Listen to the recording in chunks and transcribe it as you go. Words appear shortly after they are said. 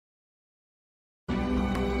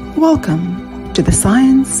Welcome to the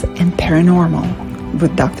Science and Paranormal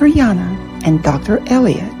with Dr. Yana and Dr.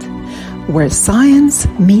 Elliot, where science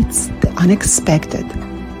meets the unexpected,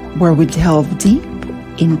 where we delve deep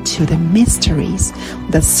into the mysteries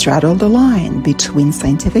that straddle the line between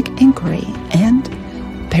scientific inquiry and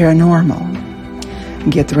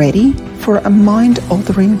paranormal. Get ready for a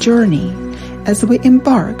mind-altering journey as we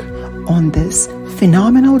embark on this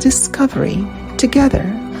phenomenal discovery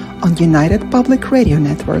together on United Public Radio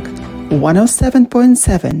Network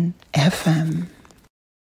 107.7 FM.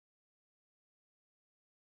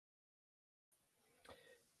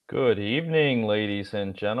 Good evening, ladies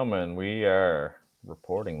and gentlemen. We are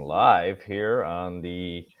reporting live here on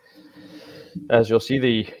as you'll see,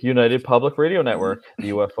 the United Public Radio Network, the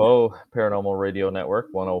UFO Paranormal Radio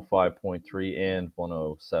Network, 105.3 and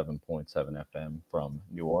 107.7 FM from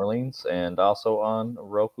New Orleans, and also on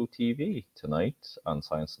Roku TV. Tonight on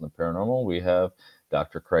Science and the Paranormal, we have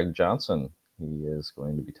Dr. Craig Johnson. He is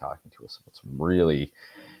going to be talking to us about some really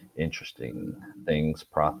interesting things,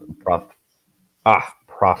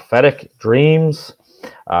 prophetic dreams.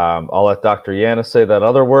 I'll let Dr. Yana say that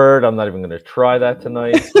other word. I'm not even going to try that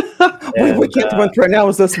tonight. We can't even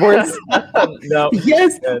pronounce those words. No.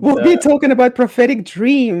 Yes, we'll be talking about prophetic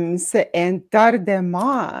dreams and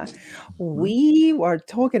Tardemah. We are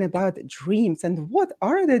talking about dreams. And what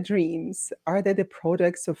are the dreams? Are they the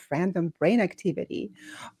products of random brain activity?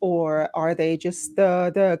 Or are they just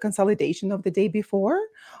the consolidation of the day before?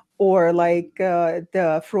 Or like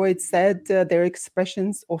the Freud said, they're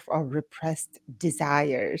expressions of our repressed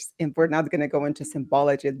desires. And we're not going to go into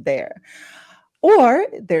symbology there. Or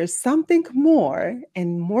there's something more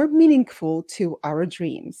and more meaningful to our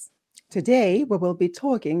dreams. Today, we will be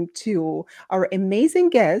talking to our amazing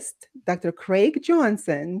guest, Dr. Craig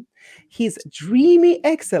Johnson, his dreamy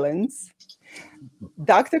excellence.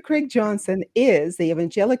 Dr. Craig Johnson is the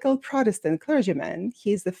Evangelical Protestant clergyman.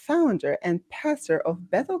 He's the founder and pastor of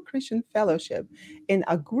Bethel Christian Fellowship in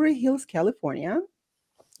Agoura Hills, California.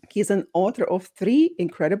 He's an author of 3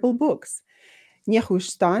 incredible books.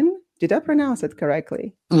 Nehushtan, did I pronounce it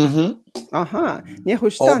correctly? Mm-hmm.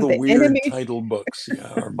 Nehushtan, all the weird enemy... title books,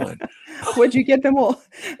 are mine. Where'd you get them all?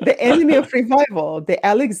 The Enemy of Revival, the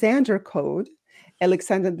Alexander Code,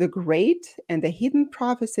 Alexander the Great, and the Hidden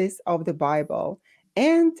Prophecies of the Bible,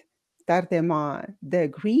 and Tardemah,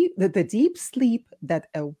 the deep sleep that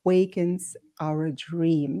awakens our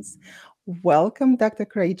dreams. Welcome, Dr.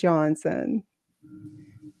 Craig Johnson.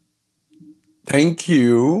 Thank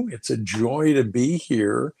you. It's a joy to be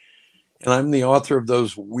here. And I'm the author of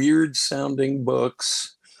those weird sounding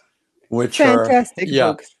books, which fantastic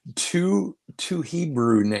books. Two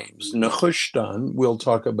Hebrew names. Nehushtan, we'll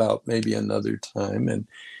talk about maybe another time. And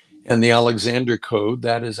the Alexander Code,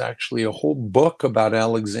 that is actually a whole book about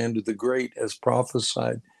Alexander the Great as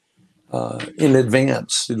prophesied in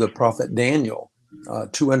advance to the prophet Daniel,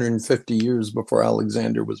 250 years before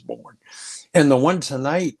Alexander was born. And the one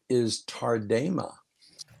tonight is Tardemah.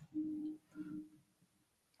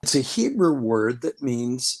 It's a Hebrew word that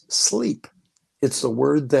means sleep. It's the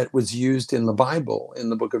word that was used in the Bible, in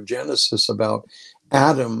the book of Genesis, about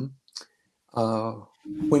Adam.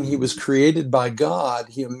 When he was created by God,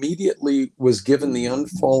 he immediately was given the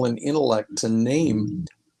unfallen intellect to name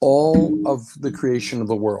all of the creation of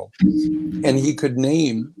the world. And he could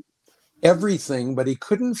name everything, but he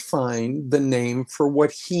couldn't find the name for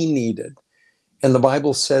what he needed. And the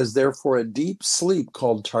Bible says, therefore, a deep sleep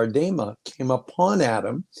called Tardemah came upon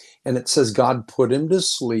Adam. And it says God put him to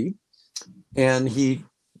sleep. And he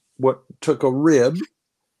took a rib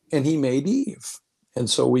and he made Eve. And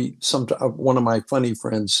so one of my funny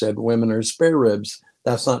friends said, women are spare ribs.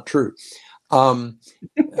 That's not true.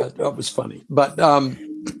 That was funny. But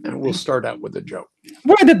we'll start out with a joke.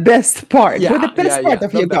 We're the best part. We're the best part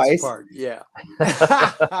of you guys. Yeah.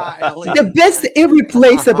 The best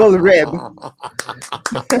irreplaceable rib.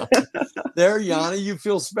 There, Yana, you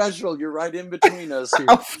feel special. You're right in between us here.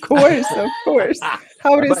 Of course.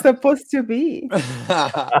 How it is supposed to be.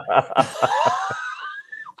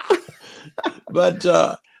 But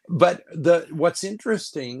what's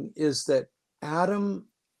interesting is that Adam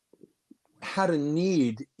had a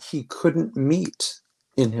need he couldn't meet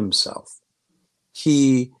in himself.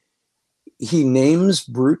 He names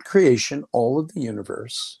brute creation, all of the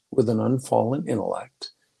universe, with an unfallen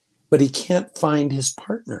intellect, but he can't find his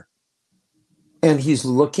partner. And he's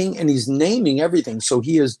looking and he's naming everything. So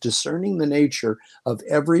he is discerning the nature of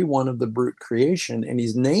every one of the brute creation and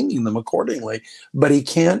he's naming them accordingly, but he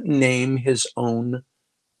can't name his own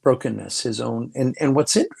brokenness, his own. And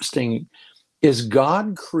what's interesting is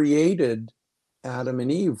God created Adam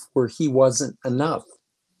and Eve where he wasn't enough.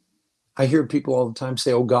 I hear people all the time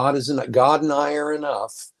say, oh, God and I are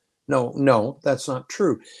enough. No, that's not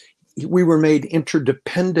true. We were made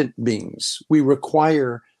interdependent beings. We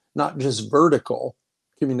require not just vertical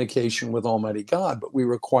communication with Almighty God, but we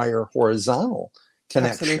require horizontal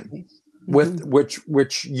connection. Absolutely. With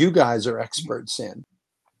which you guys are experts in.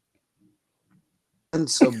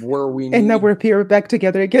 Of where we need. And now we're here back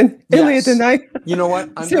together again. Yes. Elliot and I. You know what?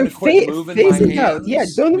 I'm So going to quit moving my face it hands out. Yeah,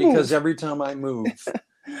 don't because move. every time I move,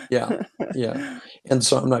 yeah. And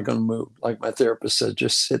so I'm not going to move. Like my therapist said,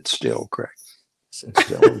 just sit still, Craig. Sit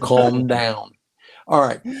still and calm down. All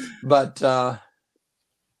right. But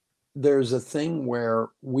there's a thing where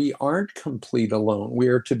we aren't complete alone. We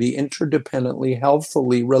are to be interdependently,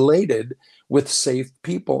 healthfully related with safe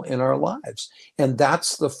people in our lives. And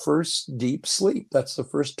that's the first deep sleep. That's the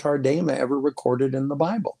first Tardemah ever recorded in the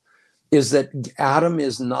Bible, is that Adam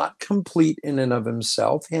is not complete in and of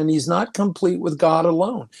himself, and he's not complete with God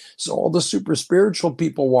alone. So all the super spiritual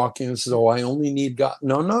people walk in and say, oh, I only need God.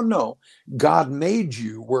 No. God made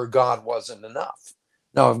you where God wasn't enough.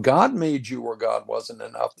 Now, if God made you where God wasn't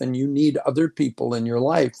enough, then you need other people in your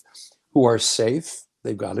life who are safe.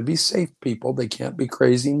 They've got to be safe people. They can't be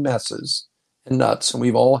crazy messes and nuts. And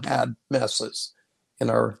we've all had messes in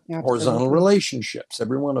our horizontal relationships.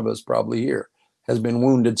 Every one of us probably here has been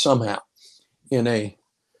wounded somehow in a,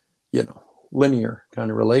 linear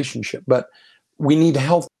kind of relationship. But we need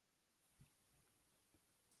health.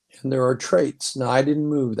 And there are traits. Now, I didn't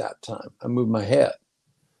move that time. I moved my head.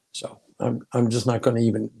 So I'm just not going to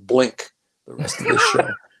even blink the rest of this show.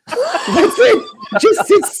 That's it. Just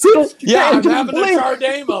sit still. Yeah, I'm having a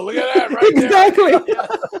Tardemah. Look at that right exactly. there.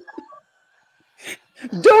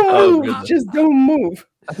 Don't move. Just don't move.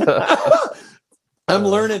 I'm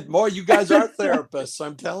learning more. You guys are therapists.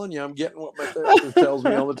 I'm telling you, I'm getting what my therapist tells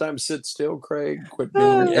me all the time. Sit still, Craig. Quit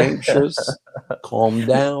being anxious. Calm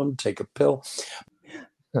down. Take a pill.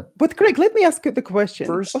 But Craig, let me ask you the question.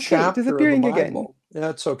 First chapter disappearing of the again. Bible.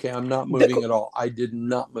 That's okay. I'm not moving at all. I did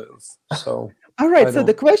not move. So all right. So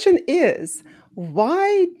the question is,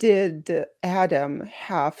 why did Adam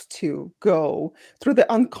have to go through the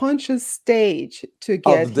unconscious stage to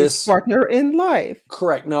get his partner in life?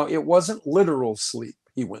 Correct. Now, it wasn't literal sleep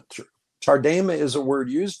he went through. Tardemah is a word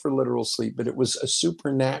used for literal sleep, but it was a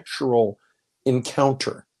supernatural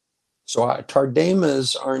encounter. So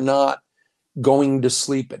Tardemahs are not going to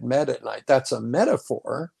sleep at night. That's a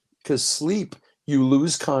metaphor, because sleep, you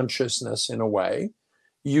lose consciousness in a way.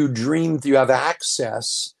 You dream, you have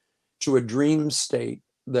access to a dream state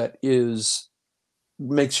that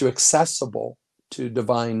makes you accessible to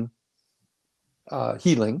divine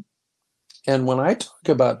healing. And when I talk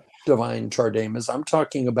about divine Tardemahs, I'm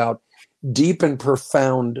talking about deep and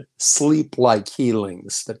profound sleep-like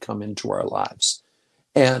healings that come into our lives.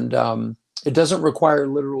 And it doesn't require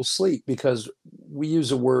literal sleep, because we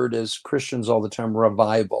use a word as Christians all the time,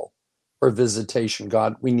 revival or visitation.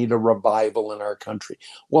 God, we need a revival in our country.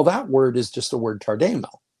 Well, that word is just the word Tardemah.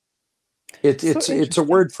 It's a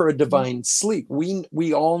word for a divine sleep.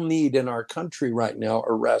 We all need in our country right now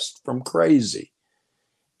a rest from crazy.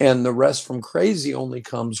 And the rest from crazy only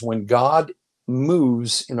comes when God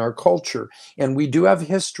moves in our culture. And we do have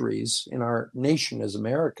histories in our nation as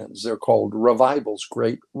Americans. They're called revivals,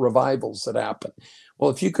 great revivals that happen.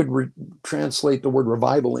 Well, if you could translate the word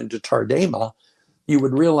revival into Tardemah, you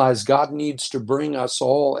would realize God needs to bring us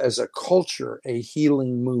all as a culture a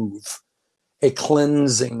healing move, a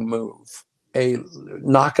cleansing move, a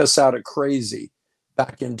knock us out of crazy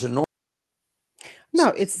back into normal. No,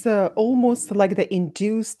 it's almost like the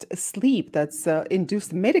induced sleep. That's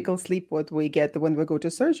induced medical sleep, what we get when we go to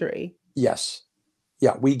surgery. Yes.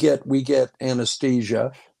 Yeah, we get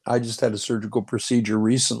anesthesia. I just had a surgical procedure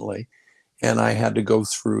recently, and I had to go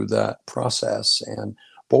through that process. And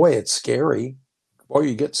boy, it's scary. Boy,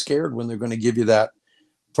 you get scared when they're going to give you that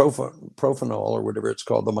Profanol or whatever it's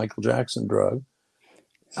called, the Michael Jackson drug.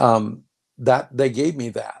 That they gave me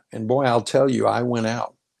that. And boy, I'll tell you, I went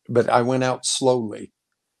out. But I went out slowly.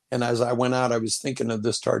 And as I went out, I was thinking of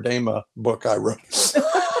this Tardemah book I wrote.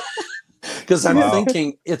 Because I'm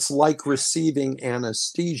thinking it's like receiving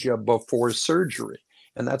anesthesia before surgery.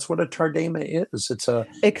 And that's what a Tardemah is.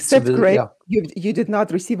 Except, Greg, you did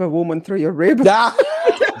not receive a woman through your rib.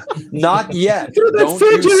 Not yet. Don't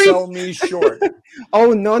surgery. You sell me short.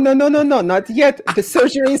 Oh, no, not yet. The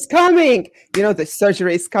surgery is coming. The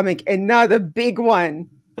surgery is coming. Another big one.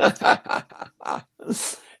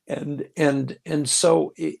 And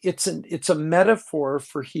so it's a metaphor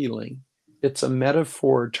for healing. It's a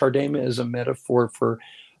metaphor. Tardemah is a metaphor for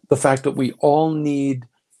the fact that we all need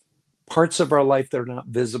parts of our life that are not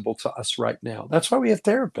visible to us right now. That's why we have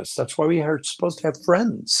therapists. That's why we are supposed to have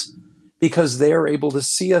friends. because they're able to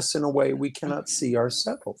see us in a way we cannot see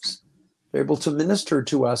ourselves. They're able to minister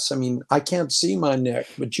to us. I mean, I can't see my neck,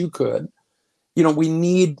 but you could. We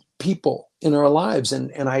need people in our lives.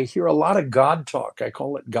 And I hear a lot of God talk. I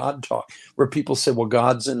call it God talk, where people say, well,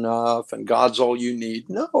 God's enough and God's all you need.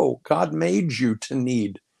 No, God made you to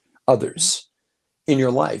need others in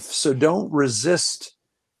your life. So don't resist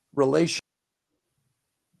relationship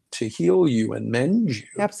to heal you and mend you.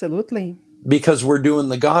 Absolutely. Because we're doing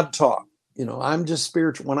the God talk. I'm just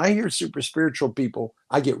spiritual. When I hear super spiritual people,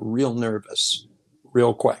 I get real nervous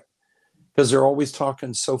real quick, because they're always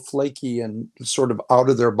talking so flaky and sort of out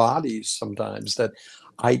of their bodies sometimes that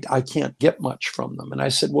I can't get much from them. And I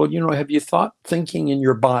said, well, have you thought thinking in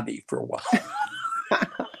your body for a while?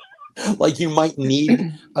 Like, you might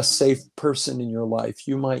need a safe person in your life.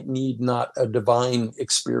 You might need not a divine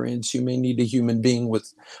experience. You may need a human being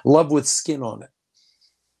with love with skin on it.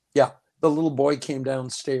 Yeah. The little boy came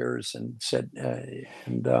downstairs and said,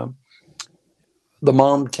 the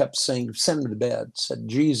mom kept saying, send him to bed, said,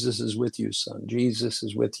 Jesus is with you, son. Jesus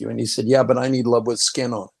is with you. And he said, yeah, but I need love with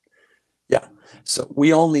skin on it. Yeah. So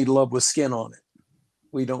we all need love with skin on it.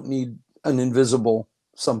 We don't need an invisible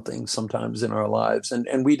something sometimes in our lives.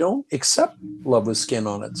 And we don't accept love with skin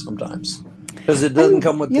on it sometimes, because it doesn't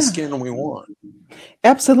come with the skin we want.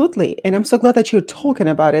 Absolutely. And I'm so glad that you're talking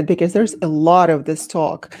about it, because there's a lot of this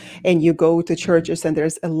talk, and you go to churches and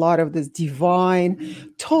there's a lot of this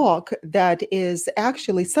divine talk that is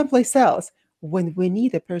actually someplace else when we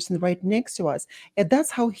need a person right next to us. And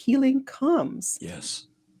that's how healing comes. Yes.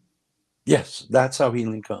 Yes, that's how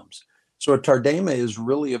healing comes. So a Tardemah is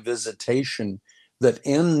really a visitation that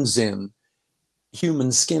ends in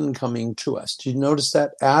human skin coming to us. Did you notice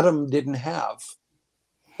that? Adam didn't have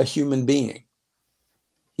a human being.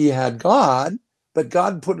 He had God, but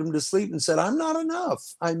God put him to sleep and said, I'm not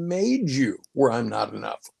enough. I made you where I'm not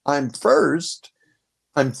enough. I'm first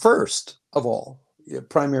of all.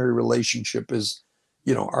 Primary relationship is,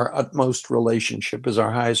 our utmost relationship is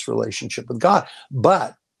our highest relationship with God.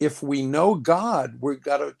 But if we know God, we've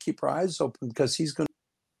got to keep our eyes open, because he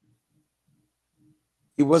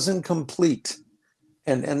wasn't complete.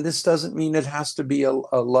 And this doesn't mean it has to be a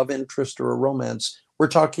love interest or a romance. We're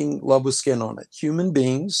talking love with skin on it. Human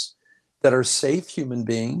beings that are safe, human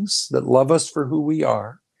beings that love us for who we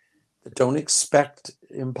are, that don't expect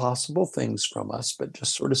impossible things from us, but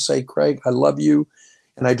just sort of say, Craig, I love you.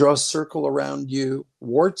 And I draw a circle around you,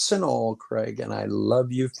 warts and all, Craig, and I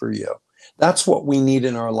love you for you. That's what we need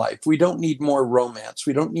in our life. We don't need more romance.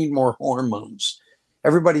 We don't need more hormones.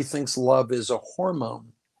 Everybody thinks love is a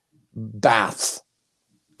hormone bath,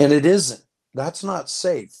 and it isn't. That's not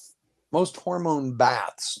safe. Most hormone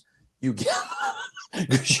baths you get,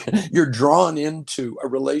 you're drawn into a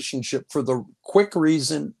relationship for the quick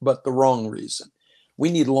reason, but the wrong reason.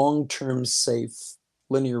 We need long-term, safe,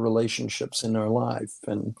 linear relationships in our life.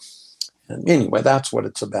 And anyway, that's what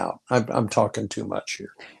it's about. I'm talking too much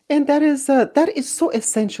here. And that is so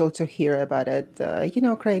essential to hear about it,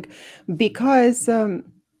 Craig, because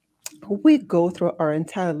we go through our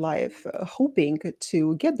entire life hoping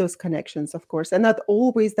to get those connections, of course, and not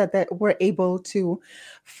always that we're able to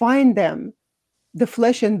find them. The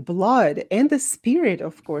flesh and blood and the spirit,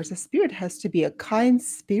 of course. The spirit has to be a kind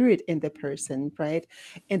spirit in the person, right?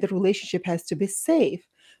 And the relationship has to be safe.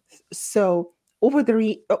 So over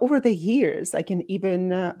the years, I can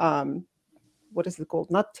even what is it called?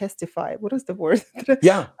 Not testify. What is the word?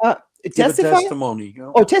 Yeah. Testify. Testimony.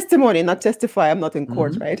 Oh, testimony, not testify. I'm not in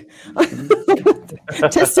court, right? Mm-hmm.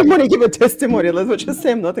 Testimony, give a testimony. Let's just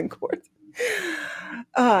say I'm not in court.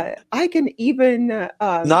 I can even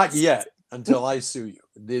not yet, until I sue you.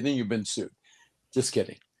 Then you've been sued. Just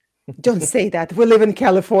kidding. Don't say that. We live in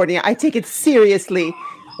California. I take it seriously.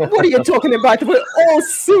 What are you talking about? We all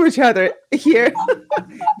sue each other here.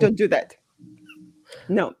 Don't do that.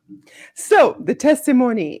 No. So the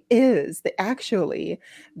testimony is actually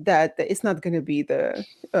that it's not going to be the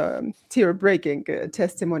tear-breaking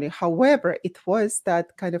testimony. However, it was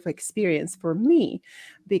that kind of experience for me,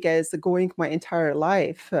 because going my entire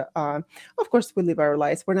life, of course, we live our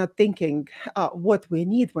lives. We're not thinking what we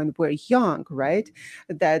need when we're young, right?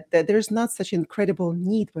 That there's not such incredible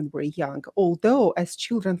need when we're young. Although as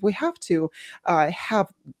children, we have to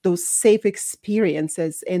have those safe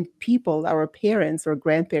experiences and people, our parents or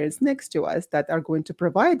grandparents next to us, that are going to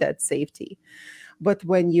provide that safety. But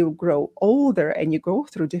when you grow older and you go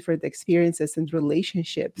through different experiences and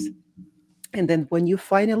relationships, and then when you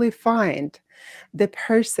finally find the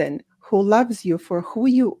person who loves you for who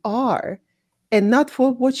you are and not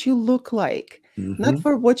for what you look like, not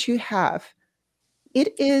for what you have,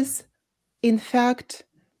 it is, in fact,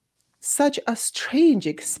 such a strange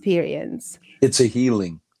experience. It's a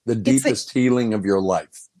healing, the deepest healing of your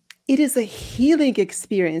life. It is a healing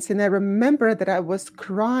experience. And I remember that I was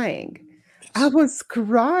crying. I was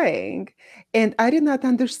crying and I did not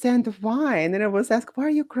understand why. And then I was asked, why are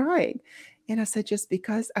you crying? And I said, just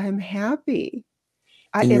because I'm happy.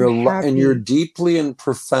 I am happy. And you're deeply and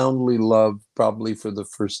profoundly loved, probably for the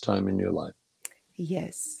first time in your life.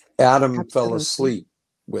 Yes. Adam absolutely. fell asleep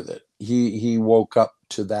with it. He woke up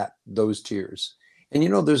to those tears.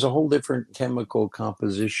 And there's a whole different chemical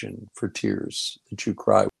composition for tears that you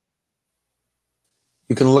cry.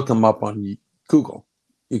 You can look them up on Google.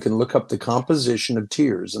 You can look up the composition of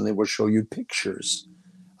tears, and they will show you pictures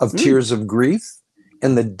of tears of grief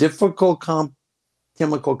and the difficult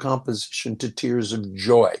chemical composition to tears of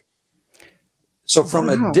joy. So from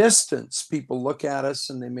a distance, people look at us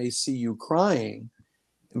and they may see you crying.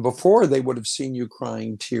 And before, they would have seen you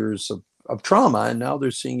crying tears of trauma, and now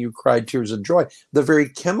they're seeing you cry tears of joy. The very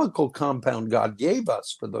chemical compound God gave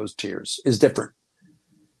us for those tears is different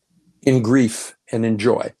in grief and in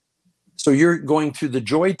joy. So you're going through the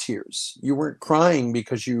joy tears. You weren't crying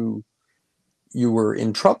because you were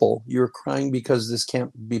in trouble. You're crying because this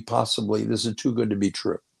can't be possibly, this is too good to be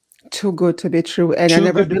true. Too good to be true. And too I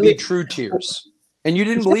never good to be true tears. And you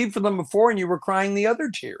didn't believe for them before, and you were crying the other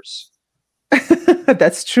tears.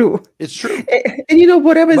 That's true. It's true. And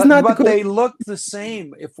whatever is not but good. They look the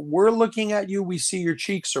same. If we're looking at you, we see your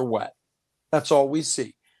cheeks are wet. That's all we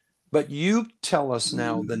see. But you tell us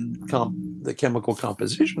now the chemical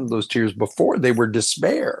composition of those tears. Before, they were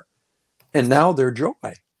despair, and now they're joy.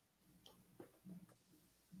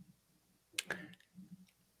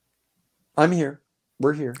 I'm here.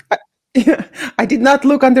 We're here. I did not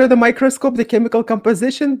look under the microscope, the chemical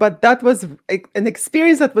composition, but that was an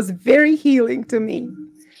experience that was very healing to me.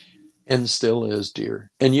 And still is, dear.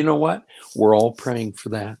 And you know what? We're all praying for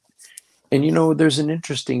that. And there's an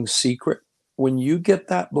interesting secret. When you get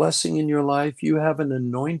that blessing in your life, you have an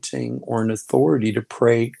anointing or an authority to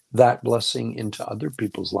pray that blessing into other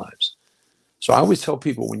people's lives. So I always tell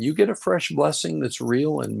people, when you get a fresh blessing that's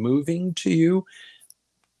real and moving to you,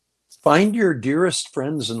 find your dearest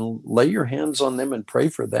friends and lay your hands on them and pray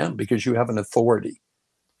for them, because you have an authority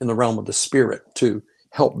in the realm of the spirit to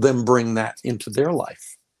help them bring that into their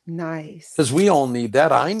life. Nice. Because we all need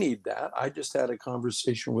that. I need that. I just had a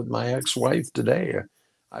conversation with my ex-wife today.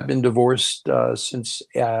 I've been divorced since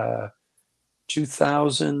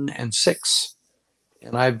 2006,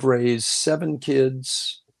 and I've raised 7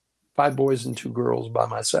 kids, 5 boys and 2 girls by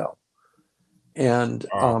myself. And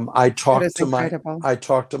I talked to my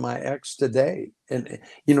ex today, and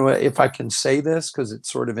if I can say this, because it's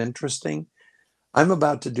sort of interesting, I'm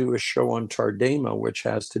about to do a show on Tardemah, which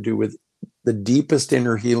has to do with the deepest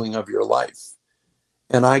inner healing of your life,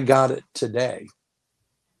 and I got it today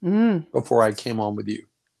before I came on with you.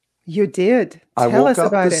 You did. I woke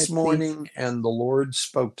up this morning, and the Lord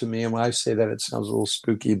spoke to me, and when I say that, it sounds a little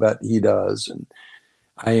spooky, but He does, and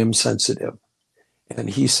I am sensitive. And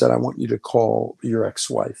He said, I want you to call your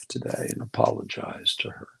ex-wife today and apologize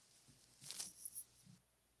to her.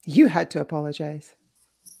 You had to apologize.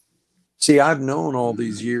 See, I've known all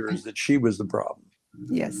these years that she was the problem.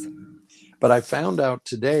 Yes. But I found out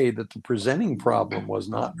today that the presenting problem was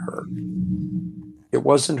not her. It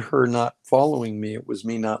wasn't her not following me. It was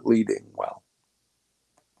me not leading well.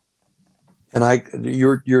 And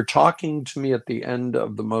you're talking to me at the end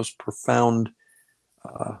of the most profound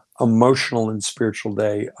emotional and spiritual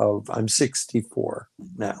day I'm 64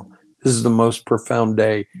 now. This is the most profound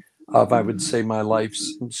day of, I would say, my life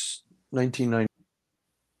since 1990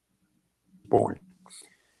 born.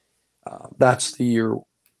 That's the year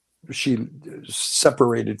she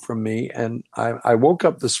separated from me. And I woke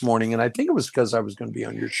up this morning, and I think it was because I was going to be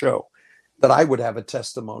on your show, that I would have a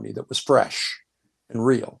testimony that was fresh and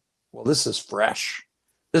real. Well, this is fresh.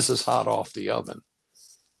 This is hot off the oven.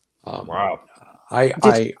 Wow.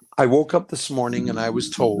 I woke up this morning and I was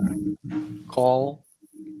told, call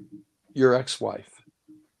your ex-wife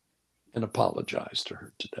and apologize to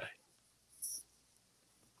her today.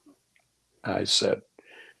 I said,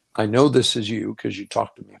 I know this is you because you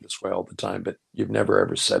talk to me this way all the time, but you've never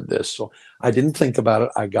ever said this. So I didn't think about it.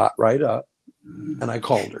 I got right up and I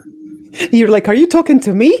called her. You're like, are you talking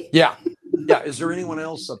to me? Yeah. Yeah. Is there anyone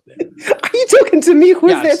else up there? Are you talking to me?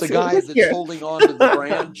 Who's it's the guy that's holding on to the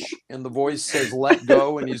branch, and the voice says, let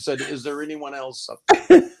go. And he said, is there anyone else up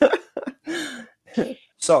there?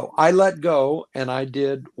 So I let go, and I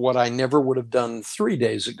did what I never would have done 3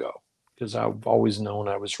 days ago, because I've always known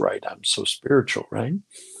I was right. I'm so spiritual, right?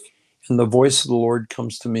 And the voice of the Lord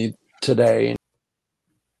comes to me today, and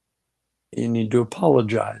you need to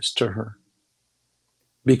apologize to her.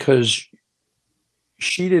 because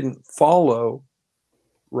she didn't follow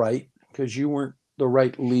right because you weren't the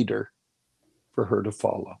right leader for her to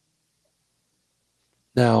follow.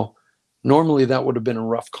 Now, normally that would have been a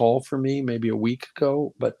rough call for me maybe a week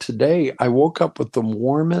ago, but today I woke up with the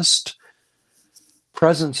warmest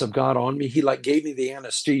presence of God on me. He like gave me the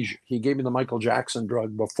anesthesia. He gave me the Michael Jackson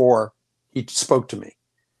drug before he spoke to me,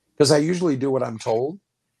 because I usually do what I'm told,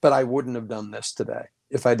 but I wouldn't have done this today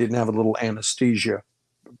if I didn't have a little anesthesia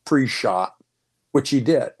pre-shot, which he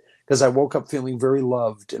did, because I woke up feeling very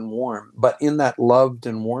loved and warm. But in that loved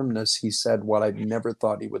and warmness, he said what I never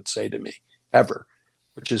thought he would say to me ever,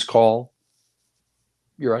 which is call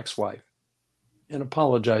your ex-wife and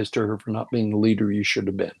apologize to her for not being the leader you should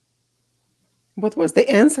have been. What was the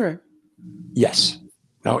answer? Yes.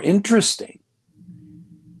 Now, interesting.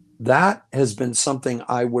 That has been something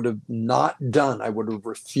I would have not done. I would have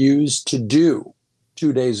refused to do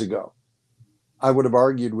 2 days ago. I would have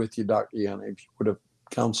argued with you, Dr. Yana, if you would have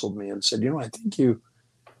counseled me and said, I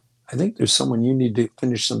think there's someone you need to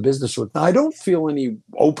finish some business with. Now, I don't feel any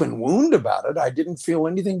open wound about it. I didn't feel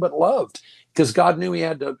anything but loved, because God knew he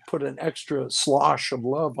had to put an extra slosh of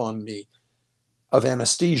love on me, of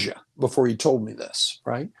anesthesia, before he told me this,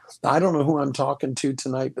 right? Now, I don't know who I'm talking to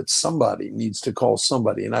tonight, but somebody needs to call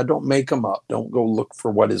somebody. And I don't make them up. Don't go look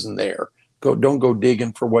for what isn't there. Don't go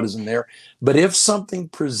digging for what isn't there. But if something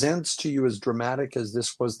presents to you as dramatic as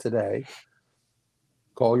this was today,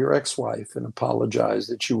 call your ex-wife and apologize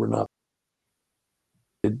that you were not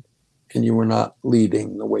and you were not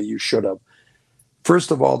leading the way you should have.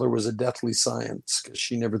 First of all, there was a deathly silence because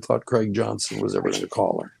she never thought Craig Johnson was ever going to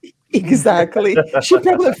call her. Exactly. She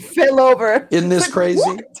probably fell over. Isn't this crazy?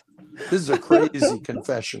 What? This is a crazy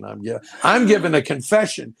confession I'm giving. I'm giving a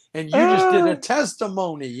confession, and you just did a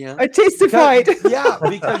testimony. Yeah, I testified.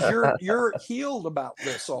 Because you're healed about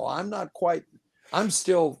this. So I'm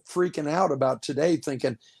still freaking out about today,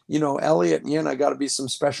 thinking, Elliot and I got to be some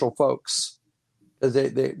special folks.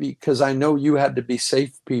 Because I know you had to be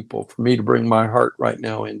safe people for me to bring my heart right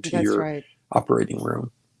now into your operating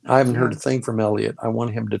room. I haven't heard a thing from Elliot. I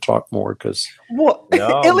want him to talk more because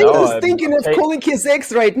Elliot is thinking of calling his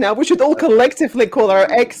ex right now. We should all collectively call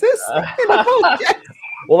our exes.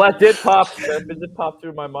 Well, that did pop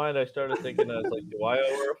through my mind. I started thinking, I was like, do I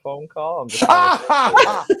owe her a phone call? I'm just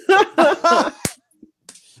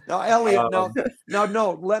Now, Elliot,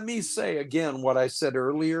 no. Let me say again what I said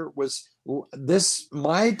earlier was this: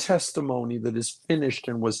 my testimony that is finished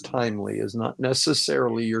and was timely is not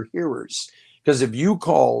necessarily your hearers. Because if you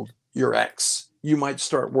called your ex, you might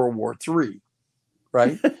start World War III,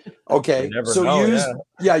 right? Okay, so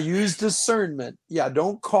use discernment. Yeah,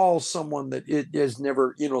 don't call someone that it is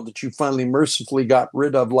never, that you finally mercifully got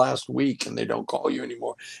rid of last week and they don't call you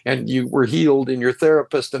anymore. And you were healed in your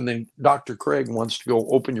therapist, and then Dr. Craig wants to go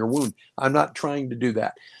open your wound. I'm not trying to do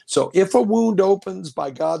that. So if a wound opens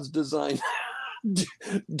by God's design,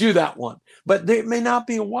 do that one. But it may not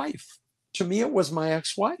be a wife. To me, it was my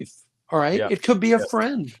ex-wife. All right. Yeah. It could be a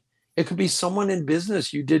friend. It could be someone in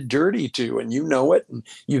business you did dirty to, and you know it, and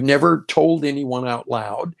you've never told anyone out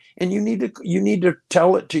loud. And you need to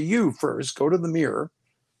tell it to you first. Go to the mirror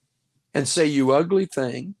and say, you ugly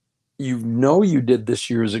thing. You did this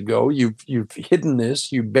years ago. You've hidden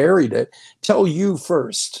this. You buried it. Tell you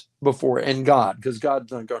first before, and God, because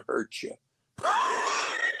God's not going to hurt you.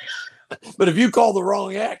 But if you call the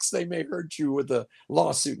wrong ex, they may hurt you with a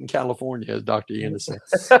lawsuit in California, as Dr. Yana said.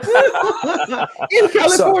 In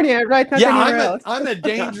California, right? Not anywhere else. I'm a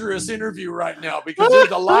dangerous interview right now because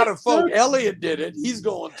there's a lot of folk. Elliot did it. He's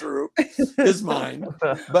going through his mind.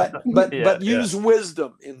 But use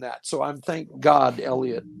wisdom in that. So I'm thank God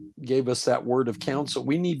Elliot gave us that word of counsel.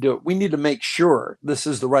 We need to make sure this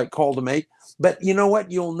is the right call to make. But you know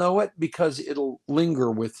what? You'll know it because it'll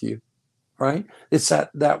linger with you. Right? It's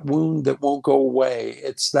that wound that won't go away.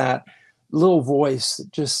 It's that little voice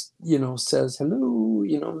that just, says,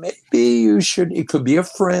 hello, maybe you should. It could be a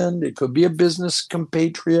friend. It could be a business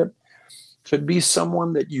compatriot. Could be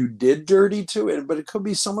someone that you did dirty to, but it could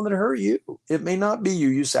be someone that hurt you. It may not be you.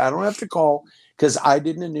 You say, I don't have to call because I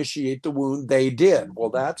didn't initiate the wound. They did. Well,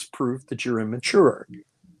 that's proof that you're immature,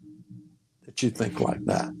 that you think like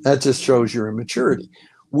that. That just shows your immaturity.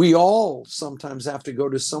 We all sometimes have to go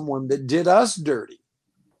to someone that did us dirty,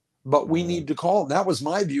 but we need to call them. That was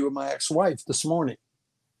my view of my ex-wife this morning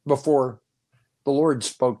before the Lord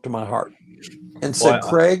spoke to my heart and said,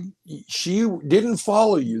 Craig, she didn't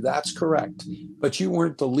follow you. That's correct. But you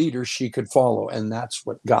weren't the leader she could follow. And that's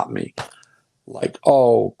what got me like,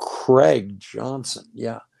 oh, Craig Johnson.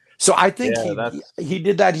 Yeah. So I think he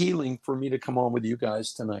did that healing for me to come on with you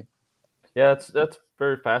guys tonight. Yeah, that's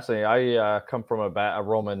very fascinating. I come from a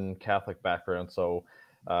Roman Catholic background, so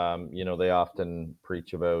they often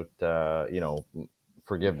preach about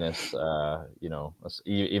forgiveness.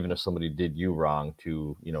 Even if somebody did you wrong,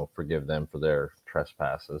 to forgive them for their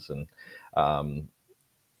trespasses, um,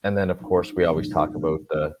 and then of course we always talk about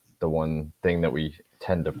the one thing that we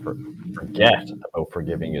tend to forget about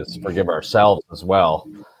forgiving is forgive ourselves as well.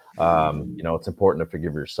 It's important to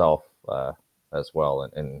forgive yourself as well,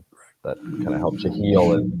 and that kind of helps you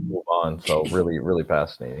heal and move on. So really, really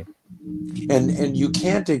fascinating. And you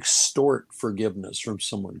can't extort forgiveness from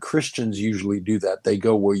someone. Christians usually do that. They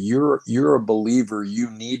go, well, you're a believer, you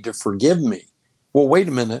need to forgive me. Well, wait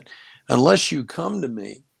a minute. Unless you come to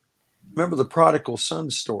me, remember the prodigal son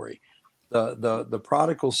story. The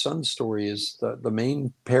prodigal son story is the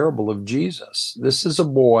main parable of Jesus. This is a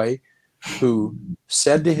boy who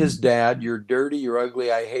said to his dad, you're dirty, you're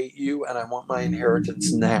ugly, I hate you, and I want my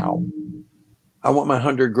inheritance now. I want my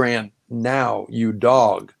 100 grand now, you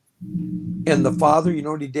dog. And the father, you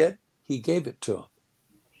know what he did? He gave it to him.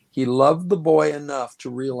 He loved the boy enough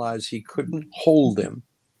to realize he couldn't hold him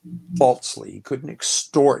falsely. He couldn't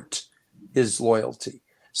extort his loyalty.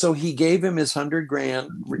 So he gave him his 100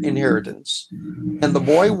 grand inheritance. And the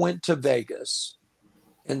boy went to Vegas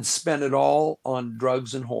and spent it all on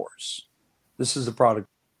drugs and whores. This is the product.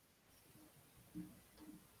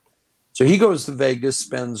 So he goes to Vegas,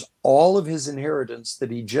 spends all of his inheritance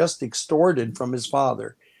that he just extorted from his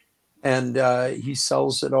father, and he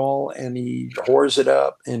sells it all, and he whores it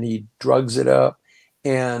up, and he drugs it up,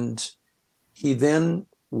 and he then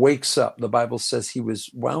wakes up. The Bible says he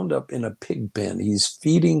was wound up in a pig pen. He's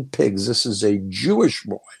feeding pigs. This is a Jewish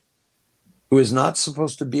boy who is not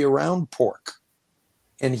supposed to be around pork.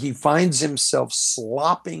 And he finds himself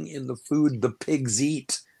slopping in the food the pigs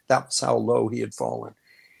eat. That's how low he had fallen.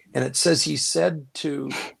 And it says he said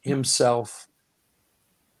to himself,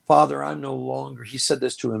 Father, I'm no longer, he said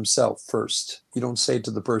this to himself first. You don't say it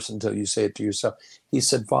to the person until you say it to yourself. He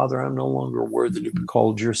said, Father, I'm no longer worthy to be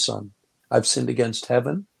called your son. I've sinned against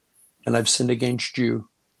heaven and I've sinned against you,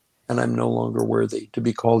 and I'm no longer worthy to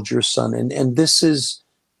be called your son. And that's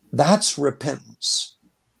repentance.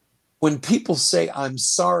 When people say, I'm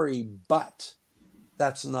sorry, but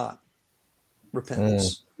that's not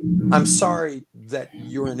repentance. I'm sorry that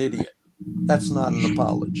you're an idiot. That's not an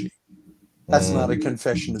apology. That's not a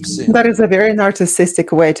confession of sin. That is a very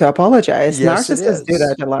narcissistic way to apologize. Yes, it Narcissists is. do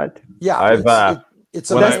that a lot. Yeah, it's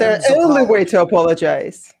a That's their man's only way apology. to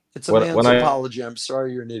apologize. It's a man's apology. I'm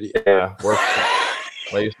sorry, you're an idiot. Yeah, when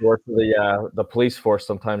I used to work for the police force,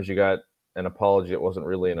 sometimes you got an apology. It wasn't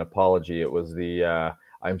really an apology. It was the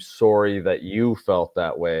I'm sorry that you felt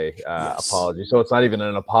that way apology. So it's not even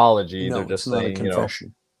an apology. No, They're just it's not saying, a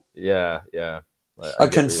confession. Yeah. A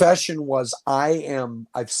confession was, I've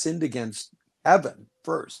sinned against heaven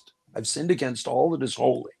first. I've sinned against all that is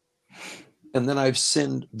holy. And then I've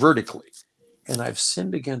sinned vertically. And I've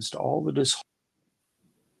sinned against all that is holy.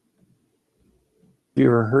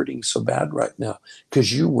 You're hurting so bad right now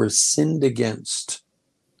because you were sinned against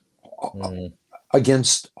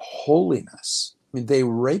holiness. I mean, they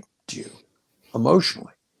raped you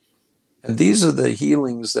emotionally. And these are the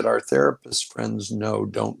healings that our therapist friends know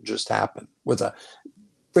don't just happen with a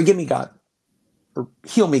forgive me, God, or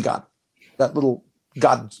heal me, God. That little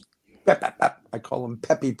God, I call them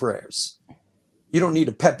peppy prayers. You don't need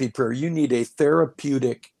a peppy prayer. You need a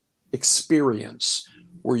therapeutic experience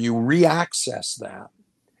where you re-access that.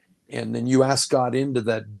 And then you ask God into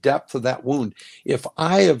that depth of that wound. If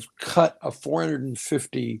I have cut a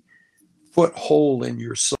 450-foot hole in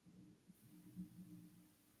your soul,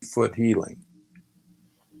 foot healing,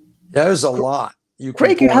 that is a lot.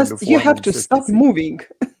 Craig, you have to stop moving.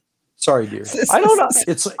 Sorry, dear. I don't know.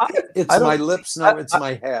 It's my lips. No, it's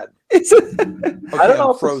my head. I don't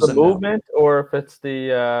know if it's the movement or if it's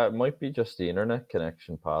the might be just the internet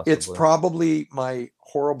connection, possibly. It's probably my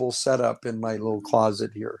horrible setup in my little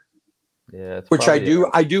closet here. Yeah, which I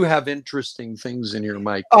do have interesting things in here,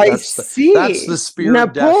 Mike. I see. That's the spirit.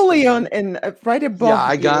 Napoleon and right above.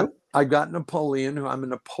 Yeah, I got Napoleon. Who I'm a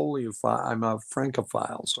Napoleophile. I'm a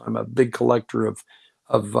Francophile, so I'm a big collector of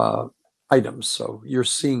items. So you're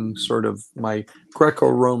seeing sort of my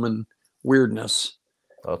Greco-Roman weirdness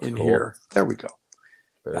in here. There we go.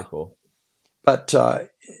 Very cool. But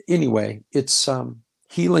anyway, it's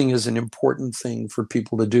healing is an important thing for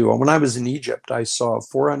people to do. When I was in Egypt, I saw a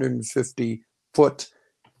 450-foot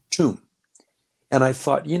tomb. And I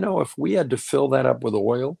thought, if we had to fill that up with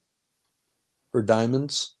oil or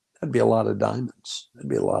diamonds, that'd be a lot of diamonds. That'd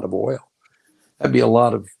be a lot of oil. That'd be a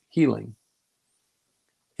lot of healing.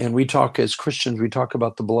 And we talk as Christians, we talk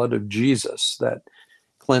about the blood of Jesus that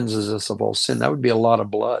cleanses us of all sin. That would be a lot of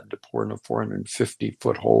blood to pour in a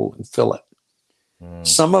 450-foot hole and fill it.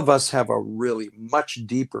 Some of us have a really much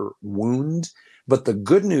deeper wound, but the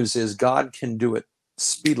good news is God can do it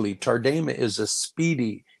speedily. Tardemah is a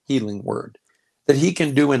speedy healing word, that he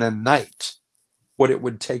can do in a night what it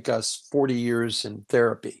would take us 40 years in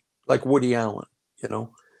therapy, like Woody Allen, you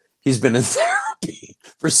know. He's been in therapy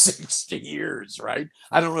for 60 years, right?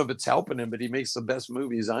 I don't know if it's helping him, but he makes the best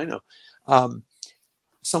movies I know.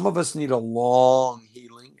 Some of us need a long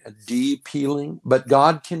healing, a deep healing, but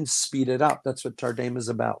God can speed it up. That's what Tardemah is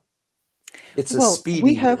about. It's a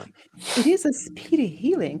speedy healing. It is a speedy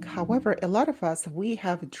healing. However, a lot of us, we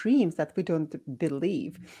have dreams that we don't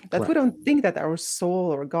believe, that we don't think that our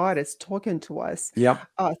soul or God is talking to us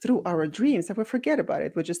through our dreams, and we forget about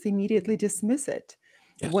it. We just immediately dismiss it.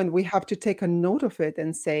 Yes. When we have to take a note of it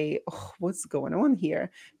and say, oh, what's going on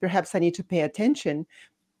here? Perhaps I need to pay attention.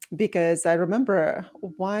 Because I remember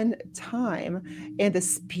one time, and the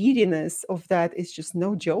speediness of that is just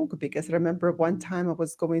no joke, because I remember one time I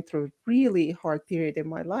was going through a really hard period in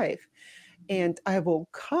my life, and I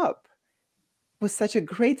woke up with such a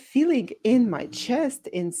great feeling in my chest,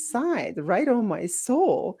 inside, right on my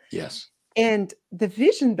soul. Yes. And the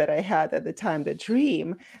vision that I had at the time, the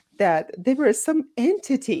dream, that there were some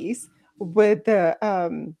entities with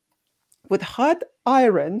hot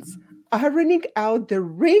irons ironing out the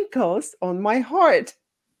wrinkles on my heart.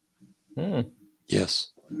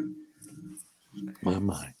 Yes.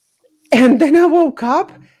 My. And then I woke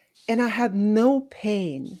up and I had no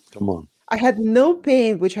pain. Come on. I had no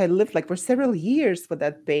pain, which I lived like for several years with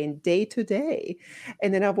that pain day to day.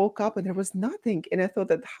 And then I woke up and there was nothing. And I thought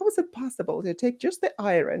that how is it possible to take just the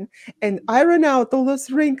iron and iron out all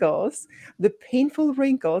those wrinkles, the painful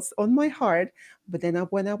wrinkles on my heart. But then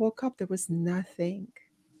when I woke up, there was nothing.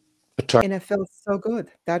 And I felt so good.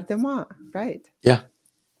 Tardemah, right? Yeah.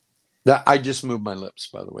 I just moved my lips,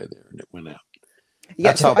 by the way, there, and it went out.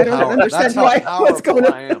 Yeah, so I don't understand what's going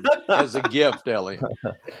on. I am as a gift, Ellie.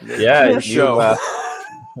 Yeah,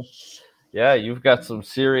 you've got some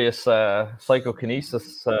serious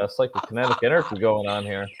psychokinesis, psychokinetic energy going on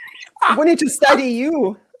here. We need to study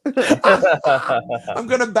you. I'm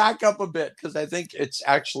going to back up a bit because I think it's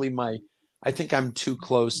actually I think I'm too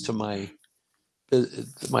close to my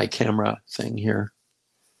camera thing here.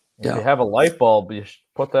 If you have a light bulb, you should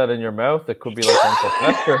put that in your mouth. It could be like Uncle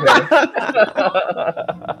Fester here.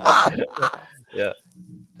 Yeah.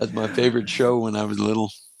 That's my favorite show when I was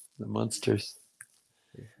little, The Munsters.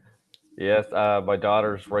 Yes, my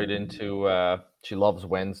daughter's right into, she loves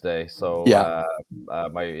Wednesday. So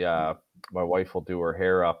my wife will do her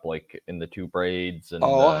hair up like in the 2 braids. And,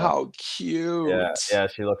 how cute. Yeah,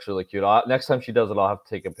 she looks really cute. Next time she does it, I'll have to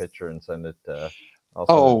take a picture and send it.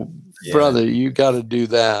 Brother, you got to do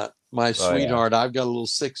that. My sweetheart, I've got a little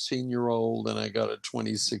 16-year-old and I got a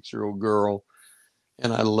 26-year-old girl,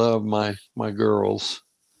 and I love my girls.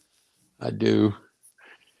 I do.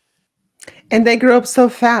 And they grow up so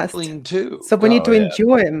fast. Too. So we need to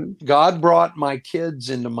enjoy them. God brought my kids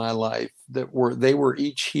into my life they were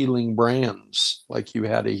each healing brands, like you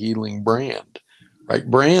had a healing brand, right?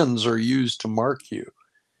 Brands are used to mark you.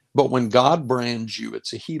 But when God brands you,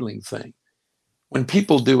 it's a healing thing. When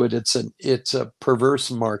people do it, it's a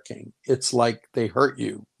perverse marking. It's like they hurt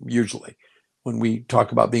you, usually, when we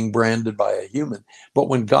talk about being branded by a human. But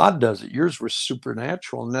when God does it, yours were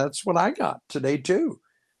supernatural. And that's what I got today, too.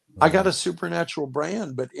 I got a supernatural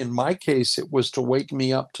brand. But in my case, it was to wake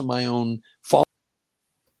me up to my own fault.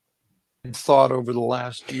 Thought over the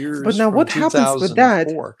last years. But now what happens with that?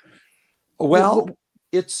 Well,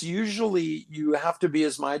 it's usually you have to be,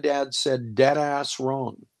 as my dad said, dead ass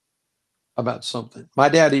wrong about something. My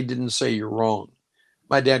daddy didn't say you're wrong.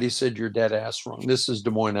 My daddy said you're dead ass wrong. This is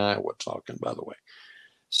Des Moines, Iowa talking, by the way.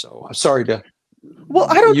 So I'm sorry to. Well,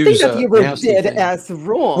 I don't think that you were dead ass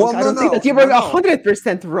wrong. Well, I don't think that you were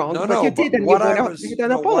 100% wrong. But you did, and you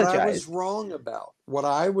didn't apologize. What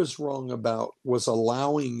I was wrong about was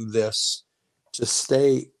allowing this to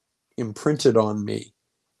stay imprinted on me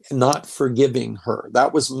and not forgiving her.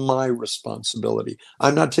 That was my responsibility.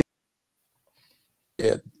 I'm not taking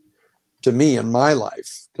it to me in my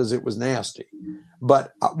life because it was nasty.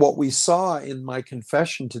 But what we saw in my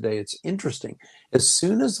confession today, it's interesting. As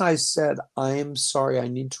soon as I said, I am sorry, I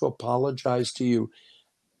need to apologize to you,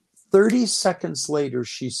 30 seconds later,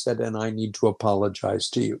 she said, and I need to apologize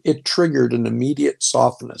to you. It triggered an immediate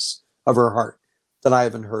softness of her heart that I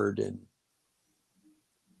haven't heard in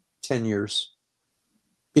 10 years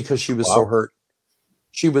because she was so hurt.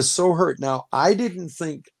 She was so hurt. Now, I didn't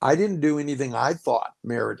do anything I thought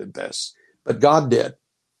merited this, but God did.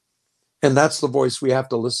 And that's the voice we have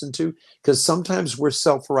to listen to, because sometimes we're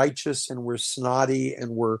self-righteous and we're snotty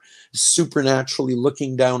and we're supernaturally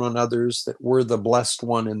looking down on others, that we're the blessed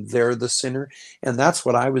one and they're the sinner. And that's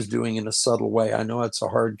what I was doing in a subtle way. I know it's a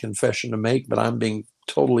hard confession to make, but I'm being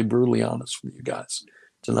totally brutally honest with you guys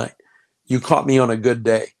tonight. You caught me on a good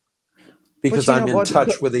day, because But you I'm know in what?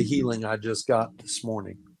 touch with a healing I just got this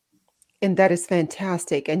morning. And that is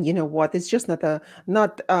fantastic. And you know what? It's just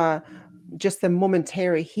not just a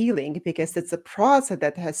momentary healing, because it's a process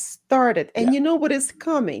that has started, and Yeah. you know what is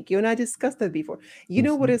coming. You and I discussed that before. You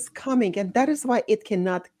know what is coming, and that is why it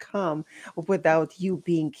cannot come without you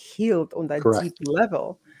being healed on that deep Correct.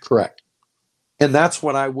 level. Correct. And that's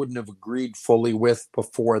what I wouldn't have agreed fully with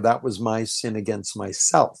before. That was my sin against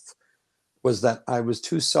myself, was that I was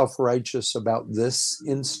too self-righteous about this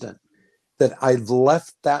instant, that I've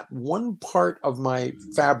left that one part of my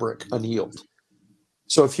fabric unhealed.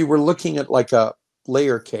 So if you were looking at like a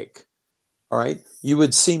layer cake, all right, you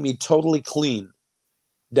would see me totally clean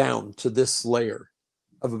down to this layer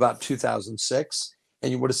of about 2006.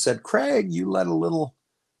 And you would have said, Craig, you let a little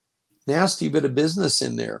nasty bit of business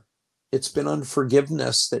in there. It's been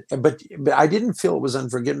unforgiveness but I didn't feel it was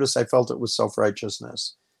unforgiveness. I felt it was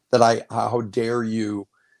self-righteousness, that how dare you,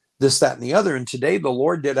 this, that, and the other. And today the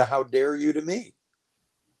Lord did a how dare you to me.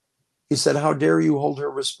 He said, how dare you hold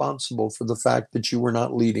her responsible for the fact that you were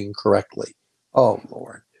not leading correctly? Oh,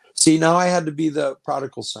 Lord. See, now I had to be the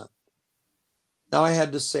prodigal son. Now I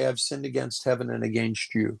had to say, I've sinned against heaven and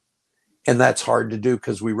against you. And that's hard to do,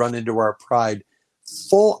 because we run into our pride,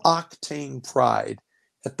 full octane pride,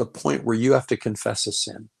 at the point where you have to confess a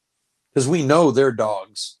sin, because we know they're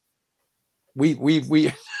dogs. We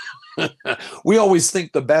we always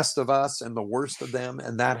think the best of us and the worst of them,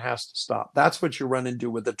 and that has to stop. That's what you run into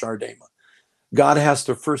with the Tardemah. God has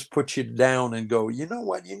to first put you down and go, you know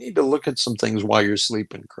what? You need to look at some things while you're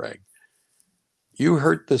sleeping, Craig. You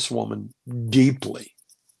hurt this woman deeply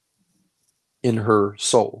in her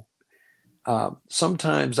soul.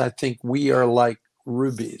 Sometimes I think we are like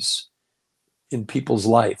rubies in people's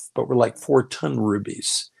life, but we're like 4-ton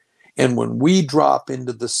rubies. And when we drop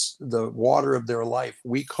into the water of their life,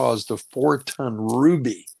 we caused a 4-ton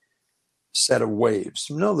ruby set of waves.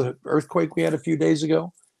 You know the earthquake we had a few days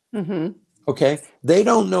ago? Mm-hmm. Okay. They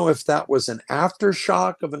don't know if that was an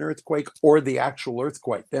aftershock of an earthquake or the actual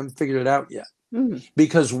earthquake. They haven't figured it out yet. Mm.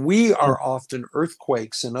 Because we are often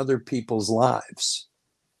earthquakes in other people's lives.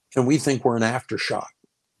 And we think we're an aftershock.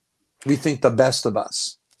 We think the best of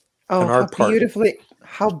us. Oh, And our part.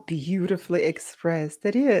 how beautifully expressed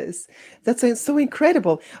it is. That's so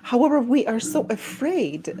incredible. However, we are so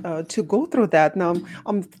afraid to go through that. Now,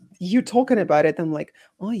 you talking about it. I'm like,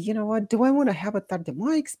 oh, you know what? Do I want to have a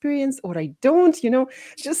Tardemah experience or I don't?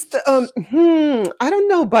 Just I don't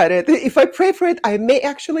know about it. If I pray for it, I may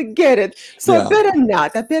actually get it. So I Yeah. better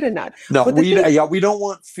not. I better not. No, But the thing, we don't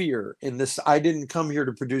want fear in this. I didn't come here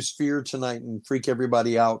to produce fear tonight and freak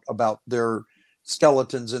everybody out about their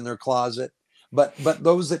skeletons in their closet. But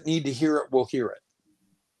those that need to hear it will hear it.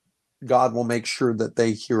 God will make sure that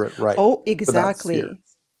they hear it right, oh, without fear. exactly.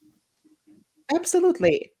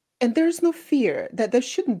 Absolutely. And there's no fear, that there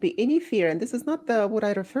shouldn't be any fear. And this is not what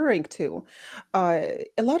I'm referring to. A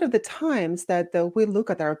lot of the times that we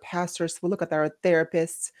look at our pastors, we look at our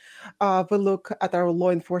therapists, we look at our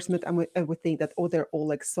law enforcement, and we think that, oh, they're all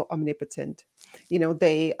like so omnipotent.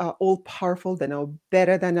 They are all powerful, they know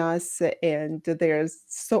better than us, and they're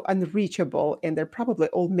so unreachable, and they're probably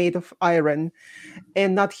all made of iron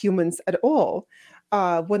and not humans at all.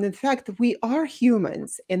 When in fact we are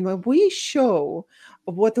humans, and when we show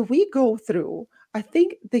what we go through, I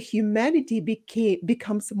think the humanity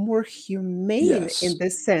becomes more humane in Yes.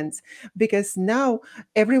 this sense, because now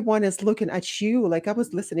everyone is looking at you. Like, I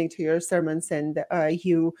was listening to your sermons, and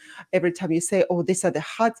you, every time you say, "Oh, these are the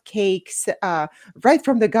hot cakes, right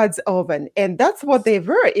from the God's oven," and that's what they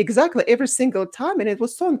were exactly every single time, and it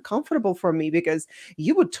was so uncomfortable for me, because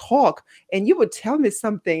you would talk and you would tell me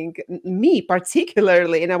something, me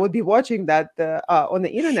particularly, and I would be watching that on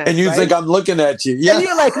the internet, And you right? think I'm looking at you. And Yeah.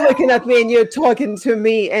 you're like looking at me and you're talking to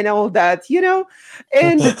me and all that,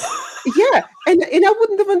 and yeah, and I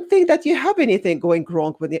wouldn't even think that you have anything going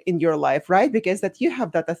wrong with it in your life, right? Because that you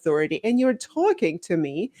have that authority and you're talking to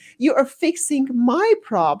me, you are fixing my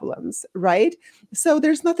problems, right? So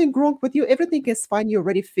there's nothing wrong with you. Everything is fine. You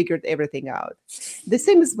already figured everything out. The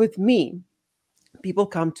same is with me. People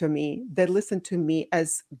come to me, they listen to me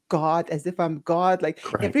as God, as if I'm God. Like,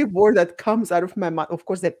 Correct. every word that comes out of my mouth, of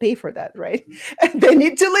course they pay for that, right? And they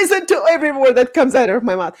need to listen to every word that comes out of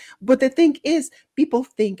my mouth. But the thing is, people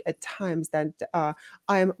think at times that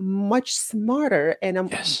I'm much smarter and I'm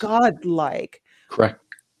Yes. God-like. Correct.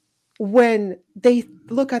 when they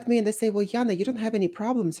look at me and they say, well, Yana, you don't have any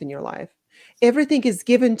problems in your life. Everything is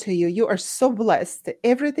given to you. You are so blessed.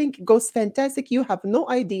 Everything goes fantastic. You have no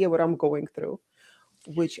idea what I'm going through,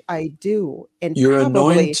 which I do. And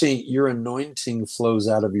probably, your anointing flows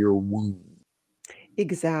out of your womb.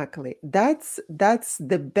 exactly. That's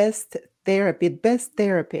the best therapy, best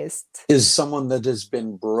therapist. Is someone that has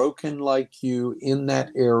been broken like you in that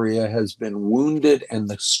area, has been wounded, and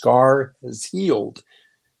the scar has healed.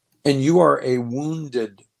 And you are a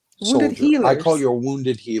wounded Wounded soldier. I call healers. you a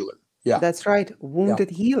wounded healer. Yeah. That's right, Yeah. wounded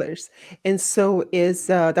healers. And so is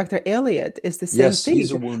Dr. Elliot is the same Yes, thing.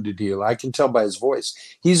 he's a wounded healer. I can tell by his voice.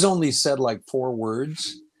 He's only said like 4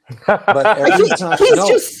 words, but every time, He's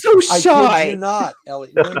just so I shy. kid you not,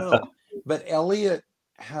 Elliot. No. But Elliot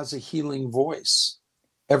has a healing voice.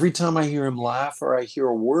 Every time I hear him laugh or I hear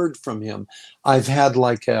a word from him, I've had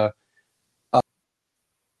like a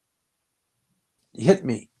hit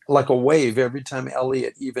me like a wave every time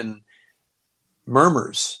Elliot even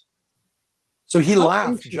murmurs. So he How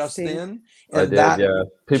laughed just interesting. then, I and did, that yeah.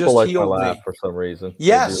 People just like my healed laugh me. for some reason.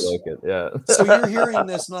 Yes. They do like it, yeah. So you're hearing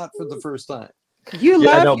this not for the first time. You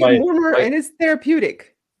Yeah, laugh, no, you murmur, and it's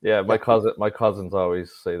therapeutic. Yeah, my cousins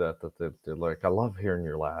always say that they're like, I love hearing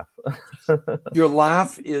your laugh. Your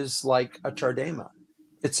laugh is like a Tardemah.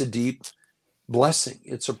 It's a deep blessing.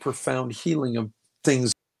 It's a profound healing of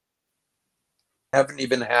things. I haven't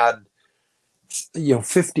even had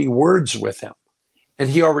 50 words with him, and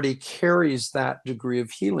he already carries that degree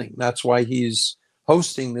of healing. That's why he's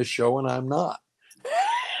hosting this show and I'm not.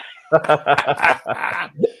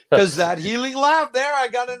 Because that healing laugh there, I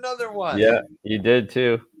got another one. Yeah, you did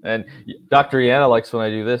too. And Dr. Yana likes when I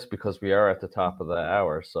do this because we are at the top of the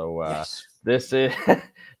hour. So Yes. this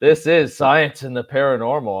is Science and the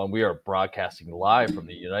Paranormal, and we are broadcasting live from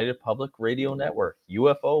the United Public Radio Network,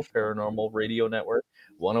 UFO Paranormal Radio Network,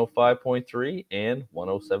 105.3 and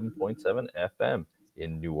 107.7 FM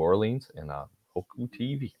in New Orleans and on Hoku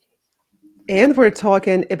TV. And we're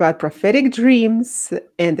talking about prophetic dreams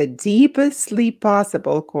and the deepest sleep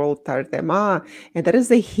possible called Tardemah. And that is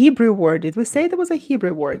a Hebrew word. Did we say that was a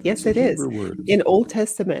Hebrew word? Yes, it is. Hebrew word. In Old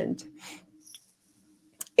Testament.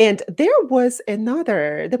 And there were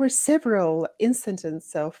several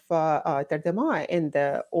instances of Tardemah in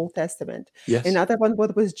the Old Testament. Yes. Another one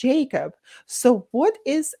was Jacob. So what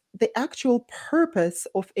is the actual purpose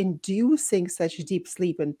of inducing such deep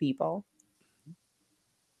sleep in people?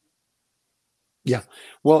 Yeah.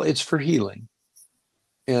 Well, it's for healing.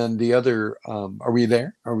 And the other, are we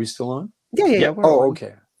there? Are we still on? Yeah. We're Oh, on.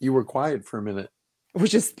 okay. You were quiet for a minute.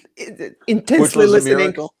 Which is Which intensely was a listening.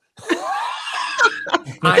 miracle.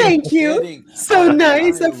 Thank you. Kidding. So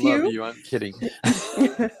nice I of love you. I'm kidding.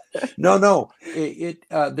 No.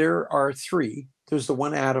 There are 3. There's the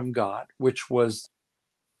one Adam got, which was,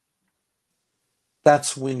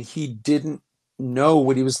 that's when he didn't know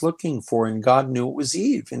what he was looking for, and God knew it was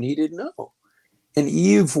Eve, and he didn't know. And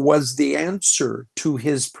Eve was the answer to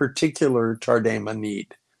his particular Tardemah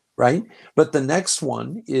need, right? But the next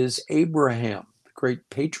one is Abraham, the great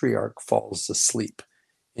patriarch, falls asleep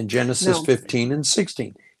in Genesis No. 15 and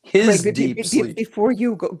 16. His deep sleep. Before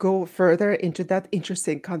you go further into that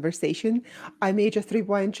interesting conversation, I may just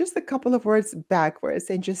rewind just a couple of words backwards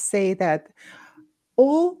and just say that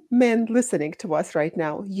all men listening to us right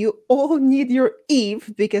now, you all need your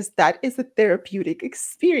Eve because that is a therapeutic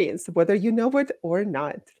experience, whether you know it or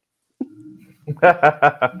not.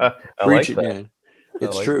 I Preach like it, that. man.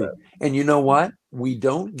 It's like true. that. And you know what? We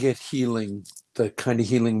don't get healing, the kind of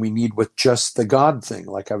healing we need, with just the God thing,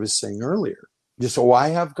 like I was saying earlier. Just, I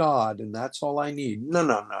have God and that's all I need.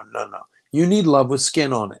 No. You need love with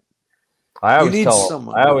skin on it. I always to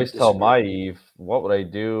tell disagree. my Eve, what would I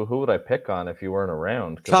do? Who would I pick on if you weren't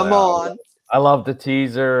around? Come on. I love to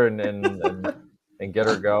tease her and get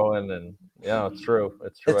her going, and yeah, it's true.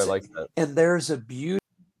 It's true. I like that. And there's a beautiful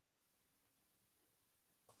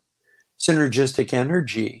synergistic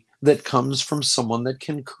energy that comes from someone that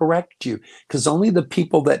can correct you, because only the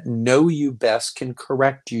people that know you best can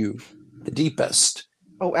correct you the deepest.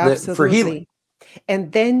 Oh, absolutely. For healing.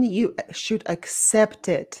 And then you should accept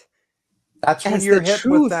it. That's when you're hit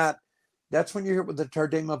with that. That's when you're hit with the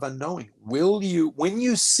Tardemah of unknowing. Will you, when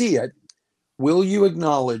you see it, will you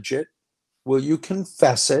acknowledge it? Will you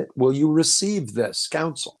confess it? Will you receive this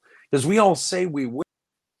counsel? Because we all say we will.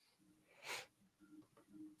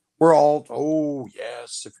 We're all, oh,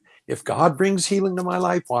 yes, if God brings healing to my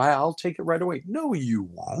life, why, I'll take it right away. No, you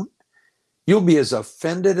won't. You'll be as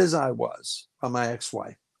offended as I was by my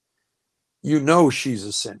ex-wife. You know she's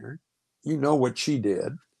a sinner. You know what she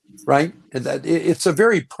did, right? And that it's a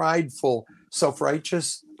very prideful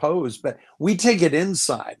self-righteous pose, but we take it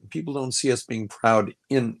inside. People don't see us being proud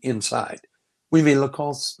inside. We may look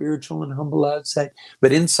all spiritual and humble outside,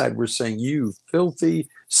 but inside we're saying, you filthy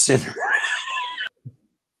sinner.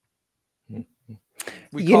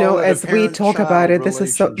 As we talk about it, this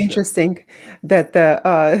is so interesting that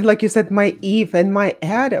like you said, my Eve and my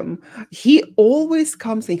Adam, he always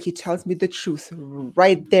comes and he tells me the truth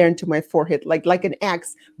right there into my forehead, like an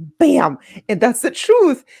axe, bam, and that's the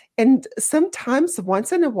truth. And sometimes,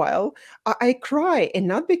 once in a while, I cry, and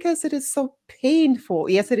not because it is so painful.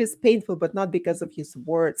 Yes, it is painful, but not because of his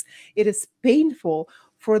words. It is painful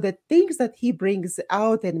for the things that he brings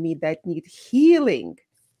out in me that need healing.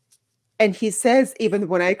 And he says, even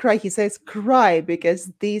when I cry, he says, cry,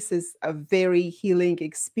 because this is a very healing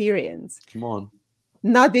experience. Come on.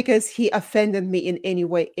 Not because he offended me in any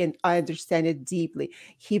way, and I understand it deeply.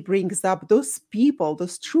 He brings up those people,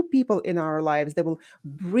 those true people in our lives that will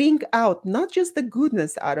bring out not just the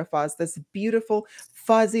goodness out of us, this beautiful,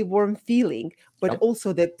 fuzzy, warm feeling, but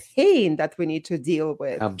also the pain that we need to deal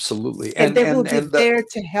with. Absolutely. And they will be there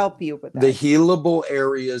to help you with that. The healable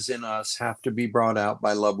areas in us have to be brought out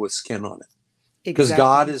by love with skin on it. Because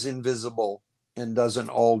God is invisible and doesn't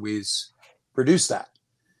always produce that.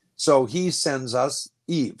 So he sends us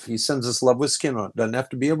Eve. He sends us love with skin on it. Doesn't have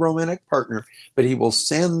to be a romantic partner, but he will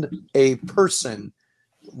send a person,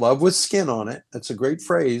 love with skin on it. That's a great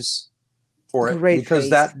phrase for it.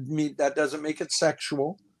 Because that doesn't make it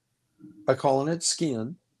sexual by calling it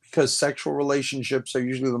skin. Because sexual relationships are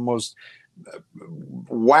usually the most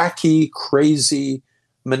wacky, crazy,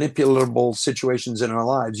 manipulable situations in our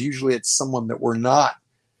lives. Usually it's someone that we're not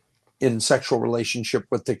in sexual relationship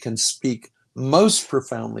with that can speak most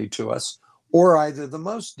profoundly to us, or either the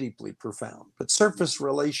most deeply profound. But surface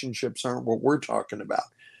relationships aren't what we're talking about.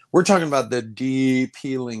 We're talking about the deep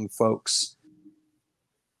healing folks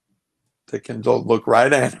that can look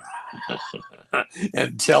right at her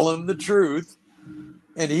and tell him the truth.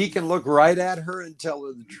 And he can look right at her and tell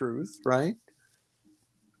her the truth, right?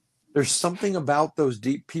 There's something about those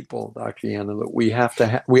deep people, Dr. Yana, that we have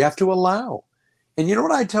to allow. And you know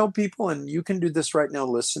what I tell people, and you can do this right now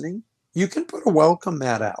listening? You can put a welcome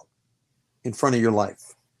mat out in front of your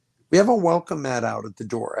life. We have a welcome mat out at the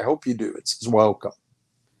door. I hope you do. It says welcome.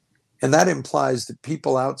 And that implies that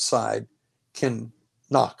people outside can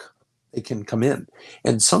knock. They can come in.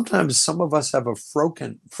 And sometimes some of us have a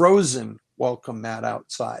frozen welcome mat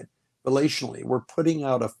outside. Relationally, we're putting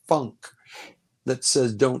out a funk that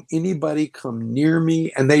says, don't anybody come near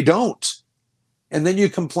me. And they don't. And then you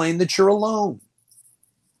complain that you're alone.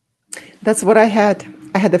 That's what I had.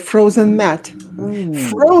 I had a frozen mat.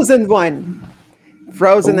 Frozen one.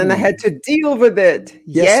 Frozen, and I had to deal with it.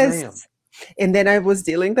 Yes, ma'am. And then I was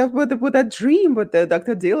dealing with a dream with the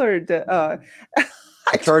Dr. Dillard. I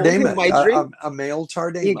told him my dream. A male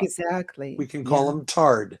Tardemah. Exactly. We can call him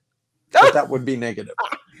Tard, but that would be negative.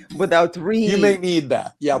 Without Re. You may need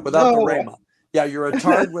that. Yeah, without the Rhema. Yeah, you're a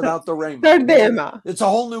Tard without the Rhema. Tardemah. It's a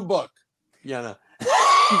whole new book. Yeah,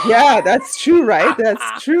 yeah, that's true, right?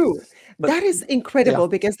 That's true. But that is incredible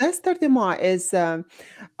because that Tardemah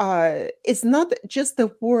is not just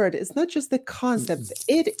the word, it's not just the concept.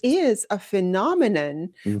 It is a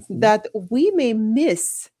phenomenon that we may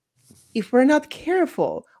miss if we're not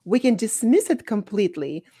careful. We can dismiss it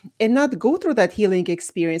completely and not go through that healing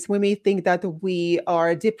experience. We may think that we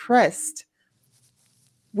are depressed.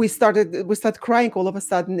 We start crying all of a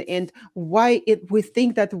sudden, and we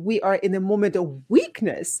think that we are in a moment of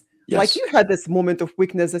weakness. Yes. Like you had this moment of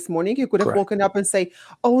weakness this morning. You could have woken up and say,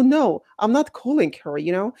 "Oh no, I'm not calling her,"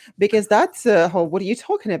 because that's what are you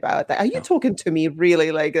talking about? Are you talking to me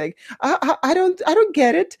really? Like I don't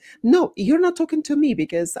get it. No, you're not talking to me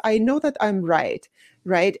because I know that I'm right,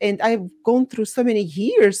 and I've gone through so many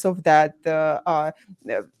years of that.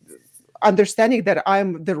 Understanding that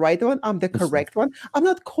I'm the right one, I'm the correct one. I'm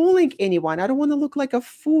not calling anyone. I don't want to look like a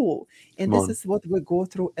fool. And this is what we go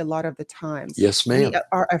through a lot of the times. Yes, ma'am. We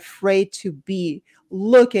are afraid to be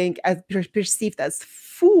looking as perceived as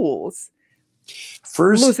fools.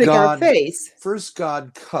 Losing our face. First,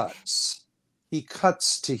 God cuts. He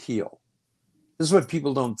cuts to heal. This is what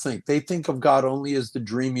people don't think. They think of God only as the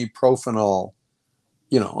dreamy profanol.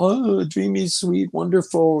 Dreamy, sweet,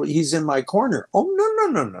 wonderful. He's in my corner. Oh,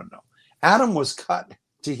 no. Adam was cut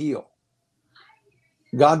to heal.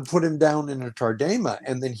 God put him down in a Tardemah,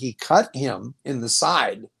 and then he cut him in the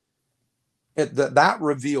side. That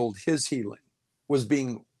revealed his healing, was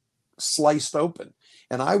being sliced open.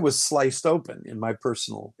 And I was sliced open in my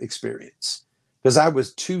personal experience because I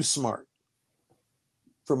was too smart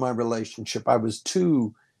for my relationship. I was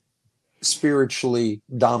too spiritually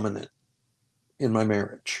dominant in my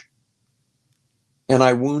marriage. and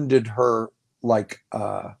I wounded her like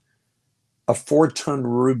a 4-ton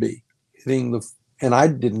ruby hitting the. And I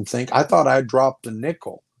didn't think. I thought I dropped a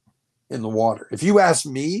nickel in the water. If you ask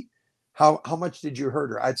me, how much did you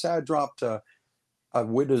hurt her? I'd say I dropped a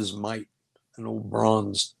widow's mite, an old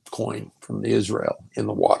bronze coin from the Israel, in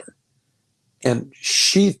the water. And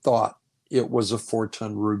she thought it was a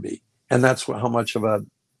 4-ton ruby. And that's how much of a,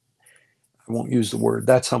 I won't use the word,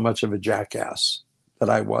 that's how much of a jackass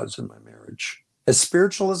that I was in my marriage, as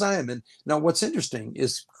spiritual as I am. And now what's interesting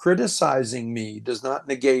is criticizing me does not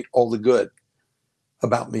negate all the good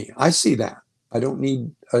about me. I see that. I don't need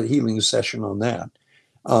a healing session on that.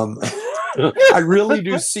 I really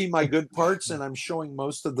do see my good parts, and I'm showing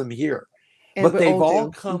most of them here. And But they've all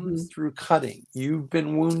do. come through cutting. You've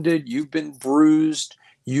been wounded, you've been bruised,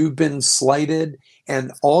 you've been slighted,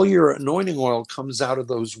 and all your anointing oil comes out of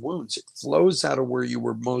those wounds. It flows out of where you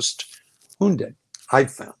were most wounded,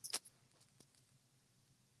 I've found.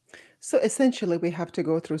 So essentially, we have to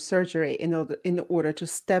go through surgery in order to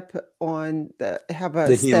step on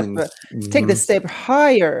take the step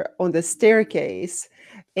higher on the staircase,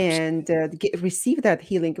 and receive that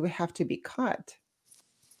healing. We have to be cut.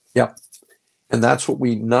 Yep, and that's what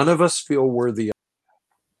none of us feel worthy of.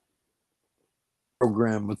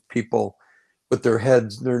 Program with people with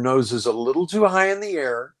their noses a little too high in the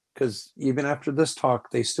air, because even after this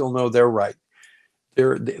talk, they still know they're right.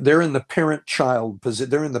 They're in the parent-child position.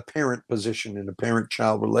 They're in the parent position in a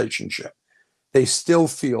parent-child relationship. They still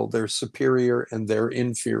feel they're superior and they're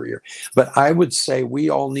inferior. But I would say we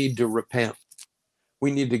all need to repent. We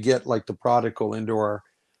need to get like the prodigal into our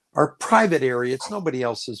private area. It's nobody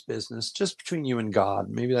else's business, just between you and God.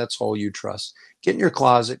 Maybe that's all you trust. Get in your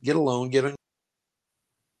closet, get alone, get on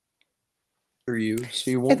you, so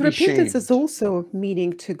you won't be shamed. Repentance is also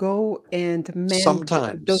meaning to go and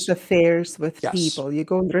mend those affairs with people. You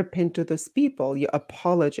go and repent to those people. You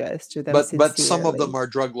apologize to them sincerely. But some of them are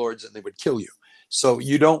drug lords and they would kill you. So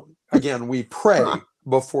you don't, again, we pray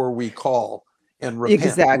before we call and repent.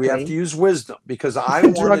 Exactly. We have to use wisdom, because I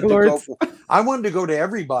wanted to go to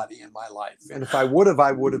everybody in my life. And if I would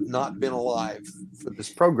have not been alive for this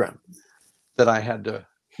program that I had to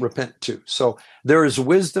repent to. So there is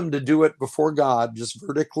wisdom to do it before God, just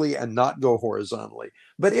vertically and not go horizontally.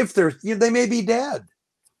 But if they may be dead,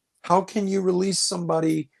 how can you release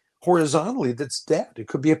somebody horizontally that's dead? It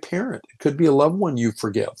could be a parent, it could be a loved one you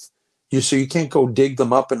forgive. So you can't go dig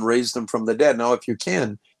them up and raise them from the dead. Now, if you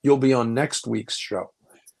can, you'll be on next week's show.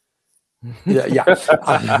 Yeah.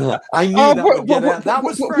 I knew that would get out. That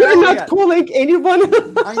was for Elliot. We're not calling anyone.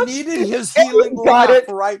 I needed his healing laugh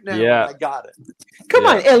right now. Yeah. I got it. Come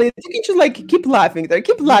on, Elliot. You can just keep laughing there.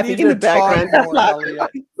 Keep laughing in the background. More,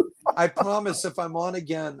 I promise if I'm on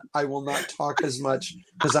again, I will not talk as much,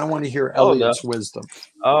 because I want to hear Elliot's wisdom.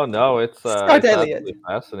 Oh, no. It's Elliot.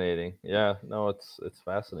 Fascinating. Yeah. No, it's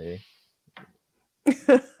fascinating.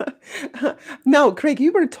 Now, Craig,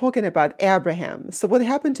 you were talking about Abraham. So what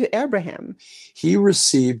happened to Abraham? He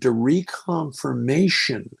received a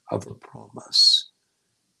reconfirmation of a promise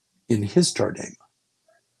in his Tardemah.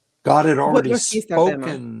 God had already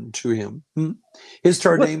spoken to him. His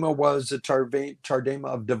Tardemah was a Tardemah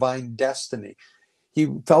of divine destiny.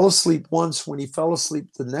 He fell asleep once. When he fell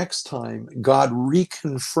asleep the next time, God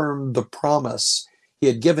reconfirmed the promise he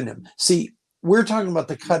had given him. See, we're talking about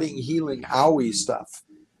the cutting, healing, owie stuff.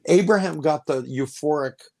 Abraham got the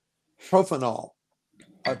euphoric prophetic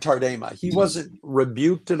Tardemah. He wasn't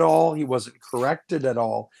rebuked at all. He wasn't corrected at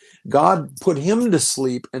all. God put him to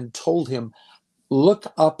sleep and told him, look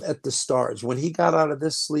up at the stars. When he got out of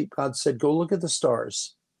this sleep, God said, go look at the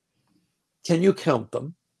stars. Can you count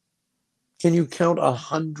them? Can you count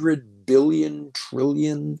 100 billion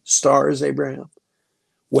trillion stars, Abraham?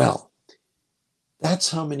 Well, that's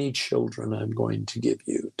how many children I'm going to give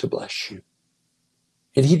you to bless you.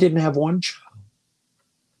 And he didn't have one child.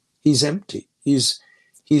 He's empty. He's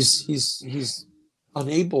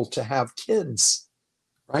unable to have kids,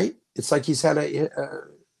 right? It's like he's had his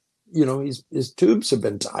tubes have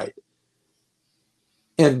been tied.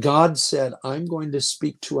 And God said, I'm going to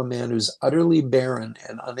speak to a man who's utterly barren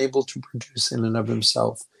and unable to produce in and of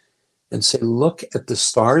himself, and say, look at the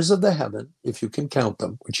stars of the heaven, if you can count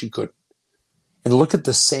them, which he couldn't. And look at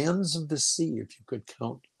the sands of the sea, if you could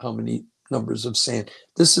count how many numbers of sand.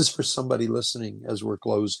 This is for somebody listening as we're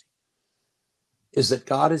closing. Is that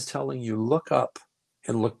God is telling you, look up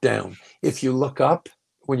and look down. If you look up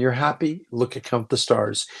when you're happy, count the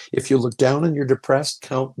stars. If you look down and you're depressed,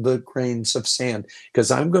 count the grains of sand. Because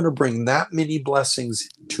I'm going to bring that many blessings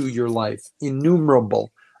to your life.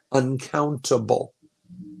 Innumerable, uncountable.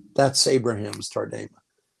 That's Abraham's Tardemah.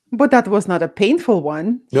 But that was not a painful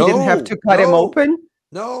one. He didn't have to cut him open.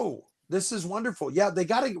 No, this is wonderful. Yeah, they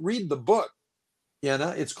got to read the book.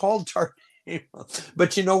 It's called Tardemah.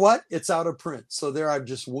 But you know what? It's out of print. So there I've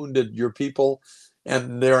just wounded your people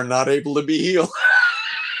and they're not able to be healed.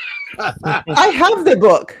 I have the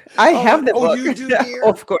book. I have the book. You do, dear?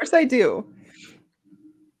 Of course I do.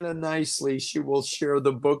 Nicely, she will share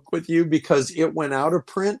the book with you because it went out of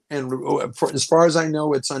print. And as far as I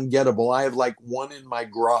know, it's ungettable. I have like one in my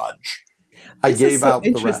garage. I gave out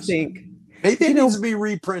the rest. Maybe it needs to be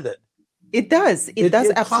reprinted. It does. It does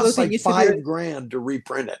It absolutely. costs like $5,000 to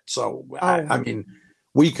reprint it. So I mean,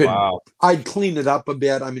 we could. Wow. I'd clean it up a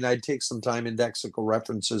bit. I mean, I'd take some time in lexical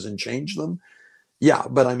references and change them. Yeah,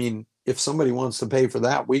 but I mean, if somebody wants to pay for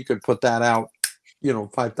that, we could put that out.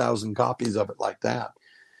 5,000 copies of it like that.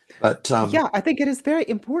 But yeah, I think it is very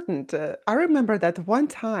important. I remember that one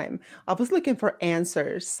time I was looking for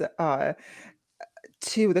answers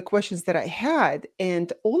to the questions that I had.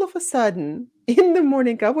 And all of a sudden, in the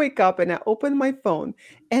morning, I wake up and I open my phone.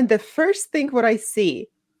 And the first thing what I see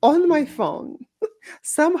on my phone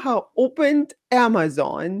somehow opened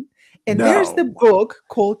Amazon. And there's the book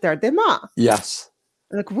called Tardemah. Yes.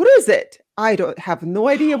 Like, what is it? I don't have no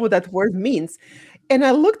idea what that word means. And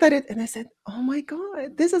I looked at it and I said, oh my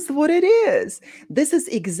God, this is what it is. This is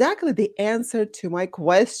exactly the answer to my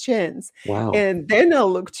questions. Wow. And then I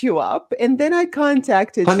looked you up and then I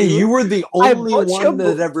contacted you. Honey, you were the only one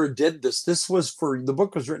that ever did this. The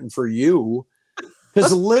book was written for you.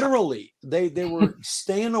 Because literally, they were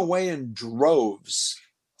staying away in droves.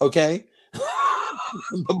 Okay?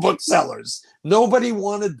 The booksellers. Nobody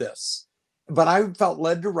wanted this. But I felt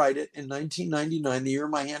led to write it in 1999, the year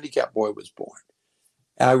my handicapped boy was born.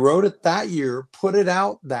 I wrote it that year, put it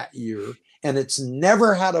out that year, and it's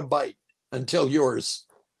never had a bite until yours.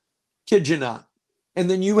 Kid you not. And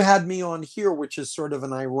then you had me on here, which is sort of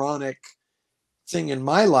an ironic thing in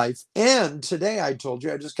my life. And today I told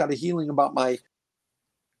you I just got a healing about my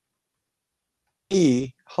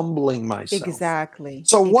humbling myself. Exactly.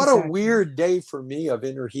 So what a weird day for me of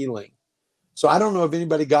inner healing. So I don't know if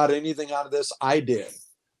anybody got anything out of this. I did.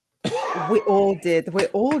 We all did.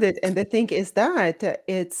 And the thing is that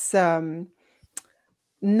it's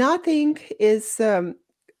nothing is sort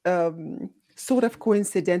of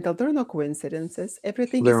coincidental. There are no coincidences.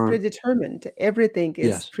 Everything is predetermined. Everything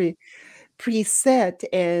is preset,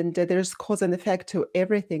 and there's cause and effect to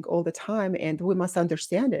everything all the time, and we must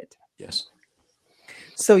understand it. Yes.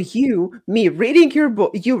 So me reading your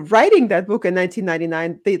book, you writing that book in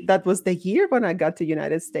 1999, that was the year when I got to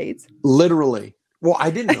United States. Literally. Well,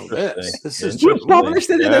 I didn't know this. This is you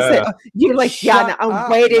published it, and I said, "You're like, Yana,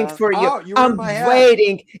 I'm waiting for you. I'm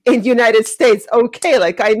waiting in United States." Okay,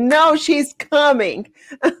 like I know she's coming.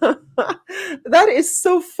 That is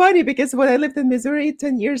so funny because when I lived in Missouri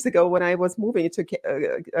 10 years ago, when I was moving to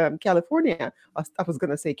California, I was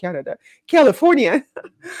going to say Canada, California.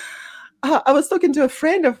 I was talking to a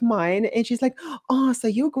friend of mine and she's like, oh, so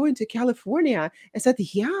you're going to California? I said,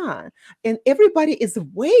 yeah. And everybody is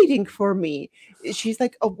waiting for me. She's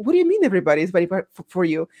like, oh, what do you mean everybody is waiting for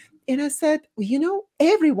you? And I said, well,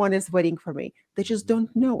 everyone is waiting for me. They just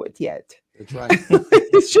don't know it yet. That's right.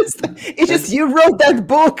 It's just you wrote that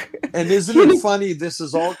book. And isn't it funny? This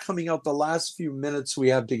is all coming out the last few minutes we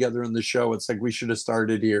have together in the show. It's like we should have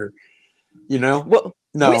started here. Well,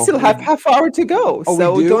 no, we still have half hour to go.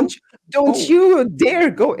 So don't you dare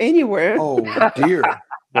go anywhere. Oh dear.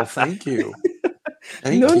 Well, thank you.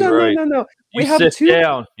 No. We have sit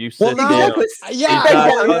down. You sit down.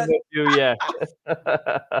 Yeah.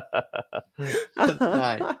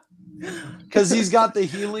 Because he's got the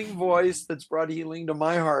healing voice that's brought healing to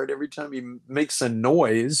my heart every time he makes a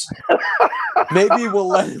noise. Maybe we'll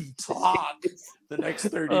let him talk the next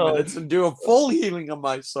 30 minutes and do a full healing of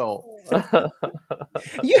my soul.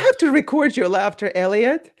 You have to record your laughter,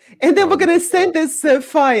 Elliot, and then we're going to send this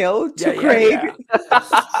file to Craig.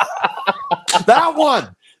 That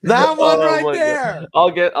one right there.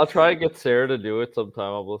 God. I'll try and get Sarah to do it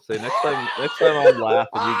sometime. I will say next time I'm laughing,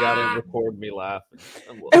 you gotta record me laughing.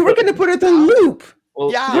 And we're gonna put it on loop.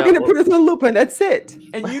 We're gonna put it on loop, and that's it.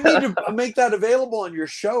 And you need to make that available on your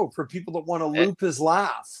show for people that want to loop his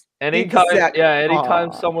laugh.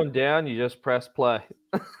 Anytime someone down, you just press play.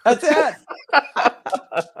 That's it.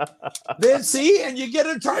 Then see, and you get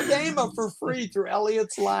a Tardemah for free through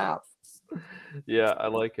Elliot's laugh. Yeah, I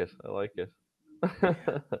like it.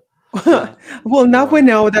 Well, now we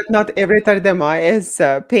know that not every Tardemah is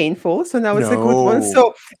painful, so now it's a good one.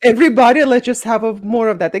 So everybody, let's just have more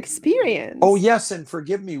of that experience. Oh yes, and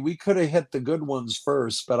forgive me, we could have hit the good ones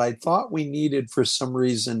first, but I thought we needed, for some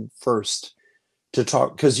reason, first to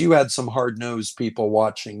talk, because you had some hard-nosed people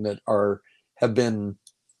watching that have been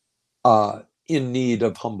in need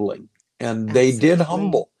of humbling, and they did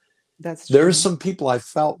humble. That's true. There's some people I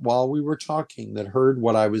felt while we were talking that heard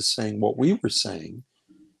what I was saying, what we were saying,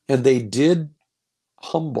 and they did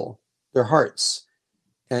humble their hearts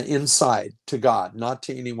inside to God, not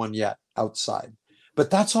to anyone yet outside. But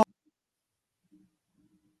that's all.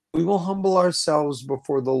 We will humble ourselves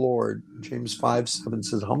before the Lord. James 5:7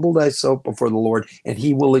 says, humble thyself before the Lord, and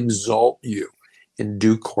he will exalt you in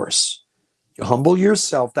due course. You humble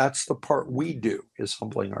yourself. That's the part we do, is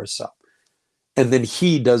humbling ourselves. And then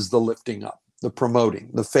he does the lifting up, the promoting,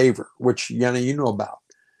 the favor, which, Yana, you know about.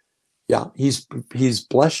 Yeah, he's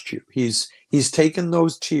blessed you. He's taken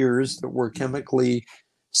those tears that were chemically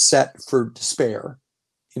set for despair,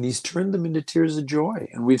 and he's turned them into tears of joy.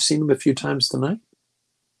 And we've seen them a few times tonight.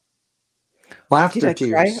 Laughter did I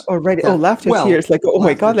tears cry already? Yeah. Oh, laughter Well, tears! Like, oh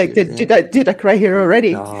my God! Like, tears, did I cry here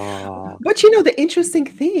already? No. But you know, the interesting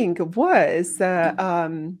thing was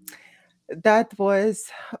that was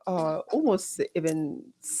almost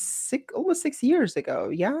 6 years ago.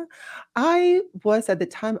 Yeah, I was at the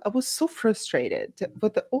time. I was so frustrated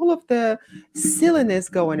with all of the silliness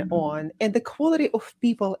going on and the quality of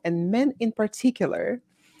people and men in particular.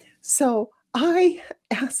 So I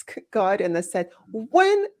asked God and I said,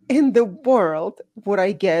 when in the world would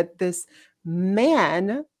I get this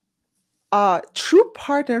man, true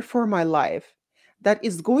partner for my life that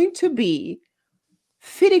is going to be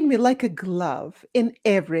fitting me like a glove in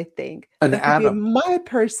everything? An That would be Adam. my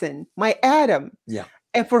person, my Adam. Yeah.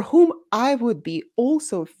 And for whom I would be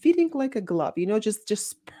also fitting like a glove,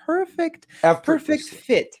 just perfect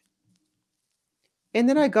fit. And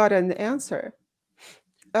then I got an answer.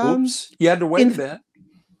 Oops, you had to wait a bit.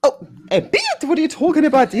 Oh, a bit? What are you talking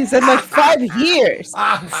about? He said like 5 years.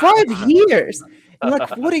 5 years. I'm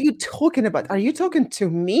like, what are you talking about? Are you talking to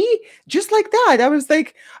me? Just like that. I was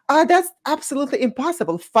like, that's absolutely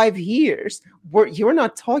impossible. 5 years. You're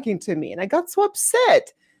not talking to me. And I got so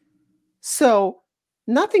upset. So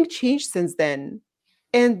nothing changed since then.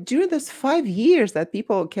 And during those 5 years that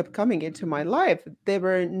people kept coming into my life, they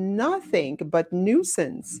were nothing but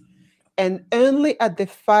nuisance. And only at the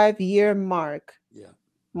 5-year mark,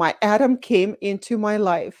 my Adam came into my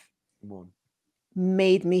life,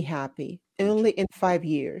 made me happy, only in 5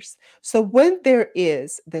 years. So when there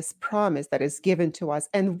is this promise that is given to us,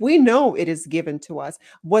 and we know it is given to us,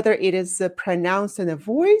 whether it is pronounced in a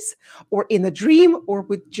voice or in a dream or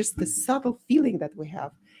with just the subtle feeling that we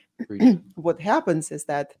have, what happens is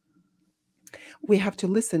that we have to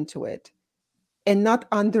listen to it and not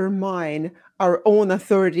undermine our own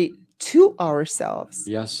authority to ourselves.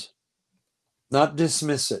 Yes. Not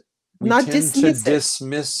dismiss it. We Not tend to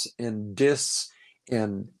dismiss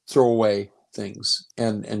and throw away things.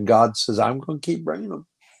 And God says, I'm going to keep bringing them.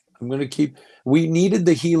 I'm going to keep. We needed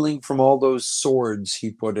the healing from all those swords he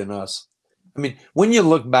put in us. I mean, when you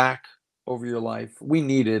look back over your life, we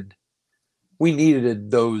needed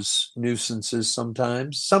those nuisances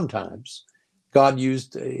sometimes. Sometimes God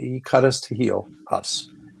he cut us to heal us.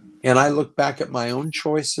 And I look back at my own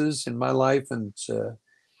choices in my life, and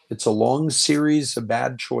it's a long series of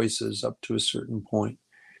bad choices up to a certain point.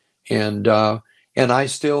 And I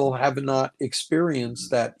still have not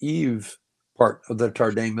experienced that Eve part of the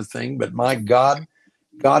Tardemah thing. But my God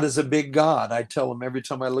is a big God. I tell him every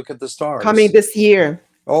time I look at the stars. Coming this year.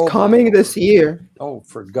 Oh, coming this year. Oh,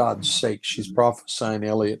 for God's sake, she's prophesying,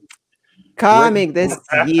 Elliot. Coming this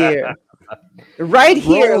year. Right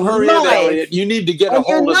here, live. Elliot. You need to get a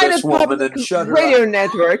hold of this woman and shut her Radio up.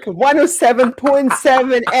 Network,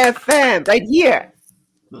 107.7 FM, right here.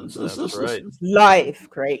 That's right. Live,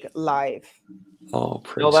 Craig, live. Oh,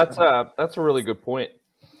 praise no, God. That's a really good point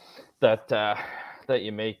that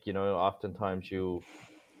you make. You know, oftentimes you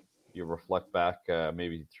reflect back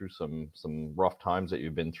maybe through some rough times that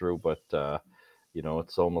you've been through, but you know,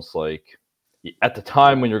 it's almost like at the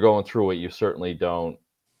time when you're going through it, you certainly don't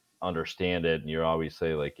understand it, and you always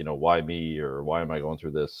say, like, you know, why me, or why am I going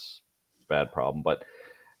through this bad problem? But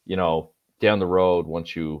you know, down the road,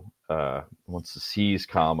 once the seas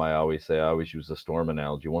calm, I always use the storm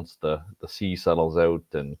analogy. Once the sea settles out,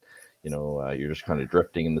 and you know, you're just kind of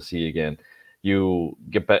drifting in the sea again, you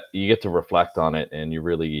get to reflect on it, and you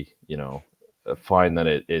really, you know, find that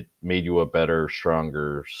it made you a better,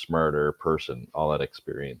 stronger, smarter person, all that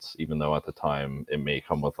experience, even though at the time it may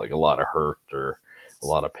come with like a lot of hurt or a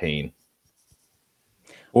lot of pain.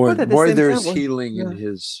 Boy, there's healing in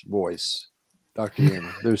his voice, Dr.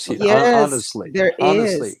 Yana. There's honestly, there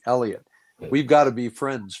is. Elliot, we've got to be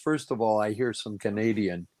friends. First of all, I hear some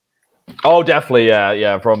Canadian Oh, definitely,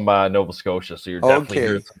 yeah, from Nova Scotia. So you're definitely Okay.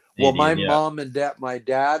 hearing some Well, Canadian, my yeah. mom and dad, my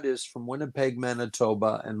dad is from Winnipeg,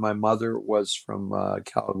 Manitoba, and my mother was from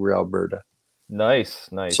Calgary, Alberta. Nice.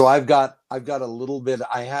 So I've got a little bit.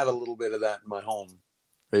 I had a little bit of that in my home,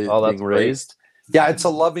 Oh, that's being great. raised. Yeah, it's a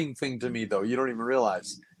loving thing to me, though. You don't even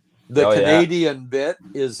realize the Oh, yeah. Canadian bit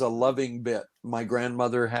is a loving bit. My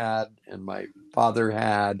grandmother had, and my father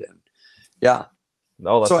had, and yeah.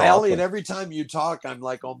 Oh, that's So awesome. Elliot, every time you talk, I'm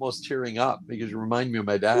like almost tearing up because you remind me of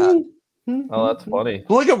my dad. Oh, that's funny.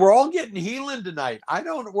 Look at, we're all getting healing tonight.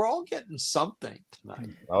 We're all getting something tonight.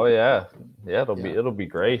 Oh, yeah, it'll be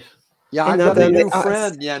great. Yeah, And I've not got a only new us.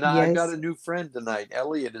 friend. Yeah, now I've got Yes. a new friend tonight.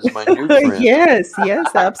 Elliot is my new friend. Yes,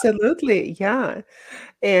 absolutely. Yeah.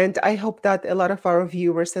 And I hope that a lot of our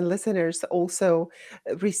viewers and listeners also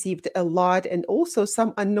received a lot and also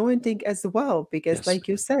some anointing as well. Because, Yes. like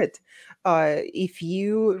you said, if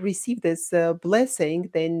you receive this blessing,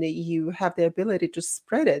 then you have the ability to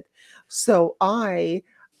spread it. So,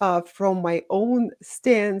 from my own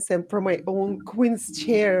stance and from my own queen's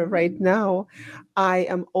chair right now, I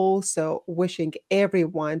am also wishing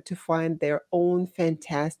everyone to find their own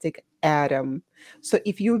fantastic Adam. So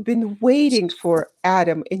if you've been waiting for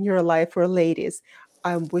Adam in your life, for ladies,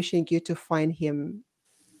 I'm wishing you to find him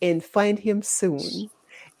and find him soon.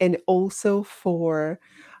 And also for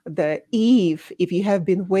the Eve, if you have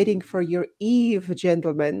been waiting for your Eve,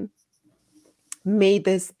 gentlemen, may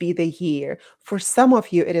this be the year. For some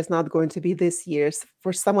of you, it is not going to be this year.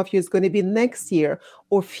 For some of you, it's going to be next year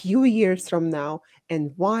or few years from now.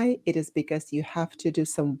 And why? It is because you have to do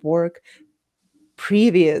some work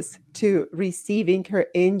previous to receiving her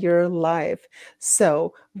in your life.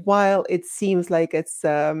 So while it seems like it's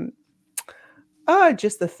just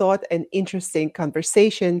a thought and interesting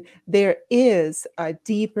conversation, there is a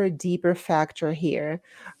deeper factor here.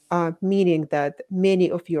 Meaning that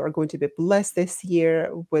many of you are going to be blessed this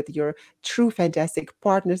year with your true fantastic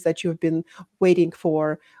partners that you've been waiting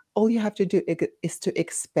for. All you have to do is to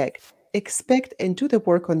expect and do the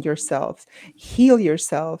work on yourself, heal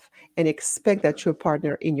yourself, and expect that true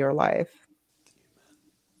partner in your life.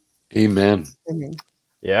 Amen. Amen.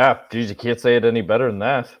 Yeah, geez, you can't say it any better than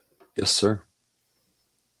that. Yes, sir.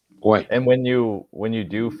 Boy. And when you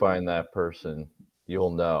do find that person,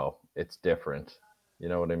 you'll know it's different. You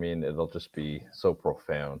know what I mean? It'll just be so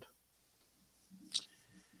profound.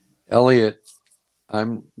 Elliot,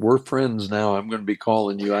 we're friends now. I'm going to be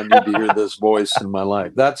calling you. I need to hear this voice in my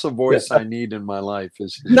life. That's a voice I need in my life,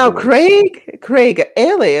 is his Now, voice. Craig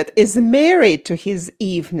Elliott is married to his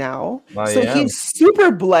Eve now, I so am. he's super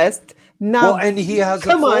blessed. Now, Well, and he has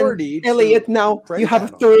come on, authority Elliot. to Now pray you have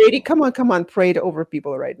that on. authority. Come on, pray it over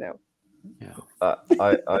people right now. Yeah.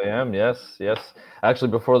 I am. Yes.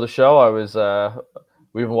 Actually, before the show, I was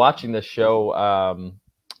we've been watching this show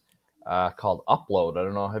called Upload. I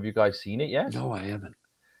don't know. Have you guys seen it yet? No, I haven't.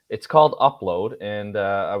 It's called Upload, and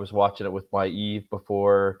I was watching it with my Eve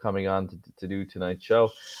before coming on to do tonight's show.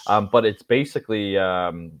 But it's basically,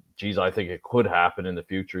 geez, I think it could happen in the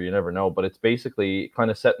future. You never know. But it's basically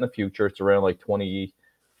kind of set in the future. It's around like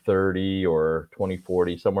 2030 or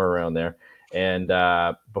 2040, somewhere around there. And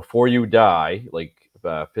before you die, like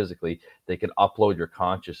physically, they can upload your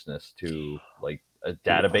consciousness to like a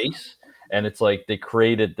database. And it's like they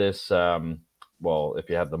created this. Well, if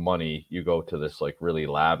you have the money, you go to this like really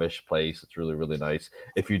lavish place. It's really, really nice.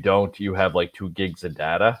 If you don't, you have like 2 gigs of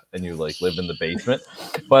data and you like live in the basement.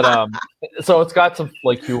 But so it's got some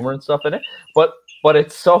like humor and stuff in it. But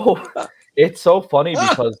it's so funny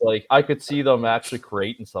because like I could see them actually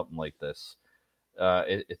creating something like this.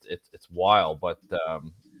 It's wild. But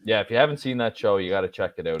yeah, if you haven't seen that show, you got to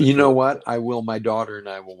check it out. You know what? I will. My daughter and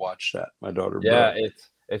I will watch that. My daughter, Yeah, Brooke.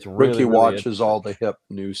 it's really, Ricky really watches all the hip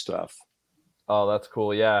new stuff. Oh, that's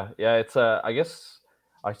cool. Yeah. It's I guess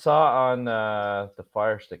I saw on the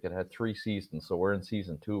Fire Stick it had 3 seasons, so we're in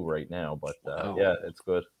season 2 right now. But yeah, it's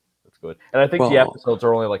good. It's good, and I think the episodes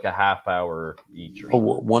are only like a half hour each. Or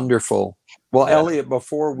wonderful. Well, yeah. Elliot,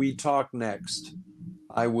 before we talk next,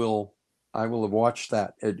 I will have watched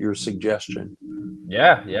that at your suggestion.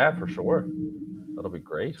 Yeah, for sure. That'll be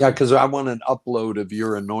great. Yeah, because I want an upload of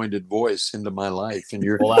your anointed voice into my life, and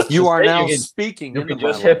you are it. now you can, speaking. You into can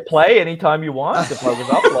just my hit life. play anytime you want. If I was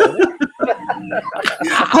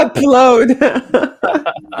Upload.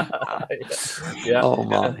 Yeah. Oh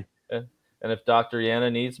my. And if Dr.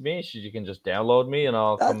 Yana needs me, you can just download me, and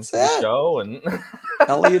I'll come to That's the it. show. And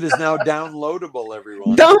Elliot is now downloadable.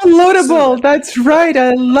 Everyone, Downloadable. That's right.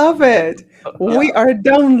 I love it. We are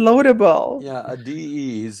downloadable. Yeah, a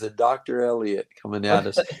DE. He's a Dr. Elliot coming at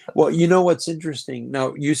us. Well, you know what's interesting?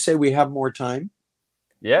 Now, you say we have more time?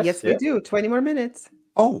 Yes, we do. 20 more minutes.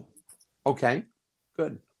 Oh, Okay,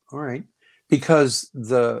 good. All right. Because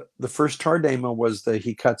the first Tardemah was the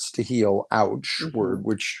he cuts to heal, ouch word,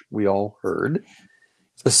 which we all heard.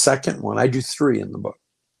 The second one, I do 3 in the book.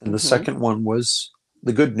 And the second one was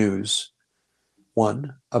the good news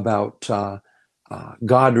one about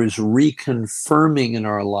God is reconfirming in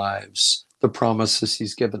our lives the promises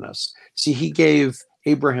he's given us. See, he gave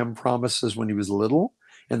Abraham promises when he was little.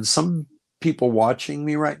 And some people watching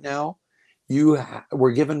me right now, you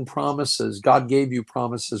were given promises. God gave you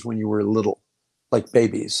promises when you were little, like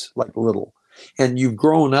babies, like little. And you've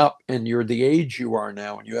grown up and you're the age you are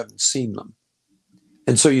now and you haven't seen them.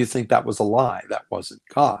 And so you think that was a lie. That wasn't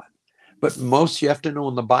God. But you have to know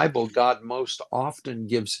in the Bible, God most often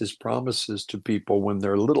gives his promises to people when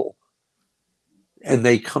they're little. And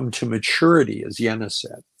they come to maturity, as Yenna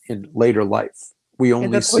said, in later life. We only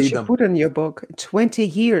And that's see what you them. put in your book, 20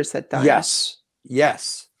 years at times. Yes,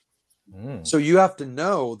 yes. So you have to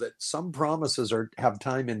know that some promises have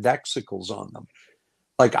time indexicals on them.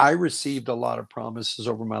 Like I received a lot of promises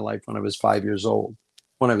over my life when I was 5 years old,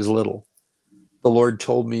 when I was little. The Lord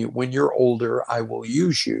told me, when you're older, I will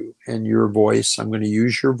use you and your voice. I'm going to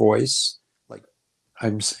use your voice. Like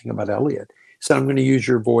I'm saying about Elliot. He said, I'm going to use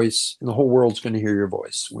your voice and the whole world's going to hear your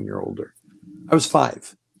voice when you're older. I was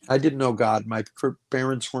 5. I didn't know God. My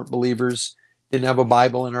parents weren't believers, didn't have a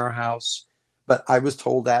Bible in our house. But I was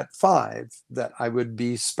told at 5 that I would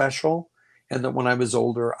be special and that when I was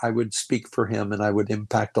older, I would speak for him and I would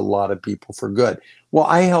impact a lot of people for good. Well,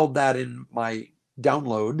 I held that in my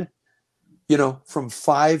download, from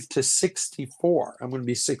 5 to 64. I'm going to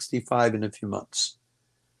be 65 in a few months.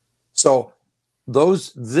 So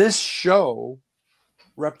this show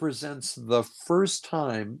represents the first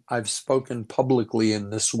time I've spoken publicly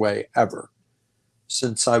in this way ever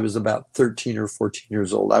since I was about 13 or 14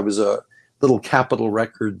 years old. I was a little Capitol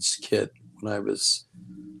Records kid when I was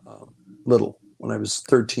little, when I was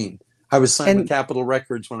 13. I was signed with Capitol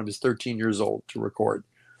Records when I was 13 years old to record.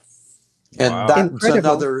 And Wow. that's Incredible.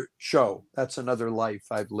 another show. That's another life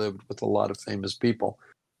I've lived with a lot of famous people.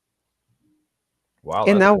 Wow.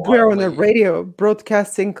 And now we're on the Wildly. radio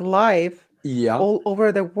broadcasting live Yeah. all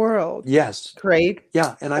over the world. Yes. Craig.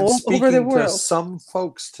 Yeah. And I'm all over the speaking to world. some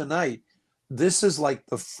folks tonight. This is like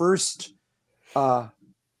the first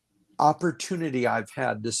opportunity I've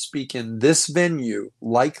had to speak in this venue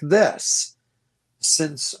like this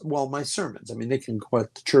since, my sermons. I mean, they can go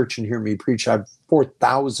at the church and hear me preach. I have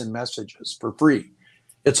 4,000 messages for free.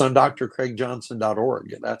 It's on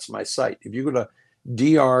drcraigjohnson.org. That's my site. If you go to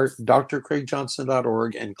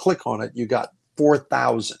drcraigjohnson.org and click on it, you got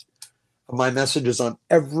 4,000 of my messages on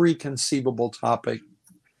every conceivable topic,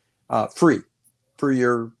 free for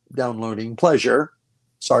your downloading pleasure.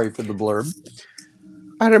 Sorry for the blurb.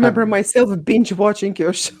 I remember myself binge watching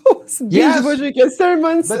your shows, binge watching your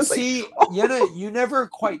sermons. But see, Yenna, you never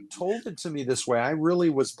quite told it to me this way. I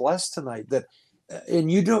really was blessed tonight that,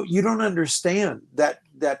 and you don't understand that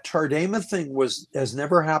Tardemah thing has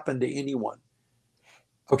never happened to anyone.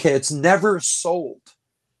 Okay, it's never sold.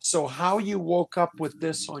 So how you woke up with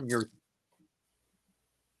this on your...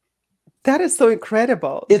 That is so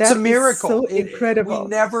incredible. It's a miracle. So incredible. We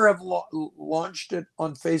never have launched it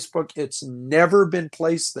on Facebook. It's never been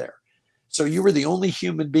placed there. So you were the only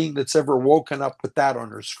human being that's ever woken up with that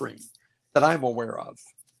on her screen that I'm aware of.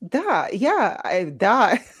 And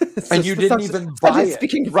you didn't even buy it.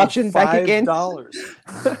 Speaking Russian back again. $5.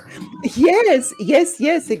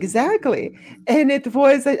 Yes, exactly. And it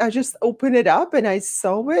was, I just opened it up and I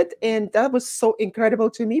saw it. And that was so incredible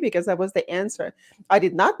to me because that was the answer. I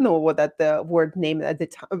did not know what the word name at the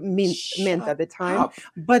time meant at the time.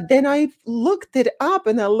 But then I looked it up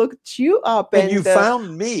and I looked you up. And you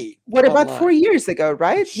found me. What about 4 years ago,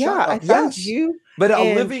 right? I found you. But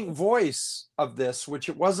a living voice of this, which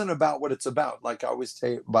it wasn't about what it's about. Like I always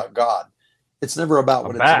say about God. It's never about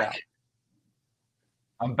what it's about.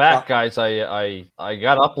 I'm back, guys. I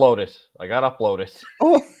got uploaded.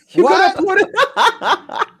 Oh, you got uploaded.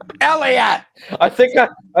 Elliot! I think I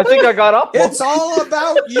got uploaded. It's all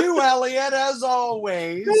about you, Elliot, as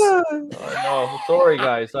always. No, sorry,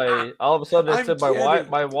 guys. All of a sudden it said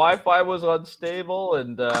my Wi-Fi was unstable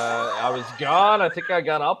and I was gone. I think I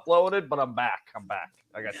got uploaded, but I'm back.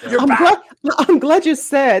 I'm glad you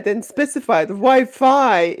said and specified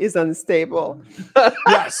Wi-Fi is unstable.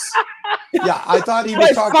 Yes. Yeah, I thought he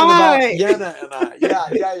was talking about Yenna and I.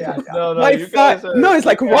 Yeah. No, Wi-Fi. No, it's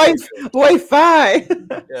like Wi-Fi.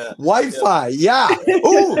 Yeah. Wi-Fi, yeah.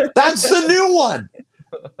 Ooh, that's the new one.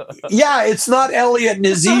 Yeah, it's not Elliot and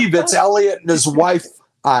his Eve, it's Elliot and his wife.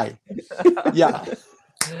 Yeah.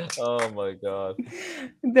 Oh my God.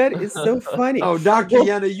 That is so funny. Oh, Dr. Well,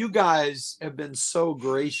 Yenna, you guys have been so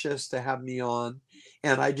gracious to have me on,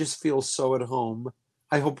 and I just feel so at home.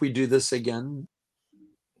 I hope we do this again.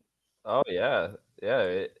 Oh yeah,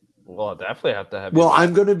 yeah. Well, I'll definitely have to have you Well, back.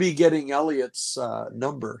 I'm going to be getting Elliot's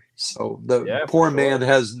number, so the Yeah, for poor sure. man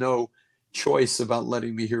has no choice about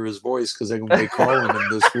letting me hear his voice because I'm going to be calling him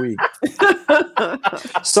this week.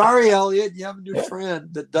 Sorry, Elliot, you have a new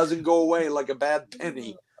friend that doesn't go away like a bad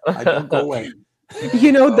penny. I don't go away.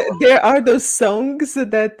 there are those songs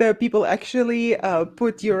that people actually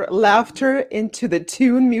put your laughter into the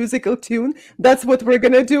tune, musical tune. That's what we're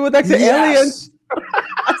gonna do with Dr. Yes,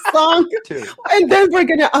 a song, too. and then we're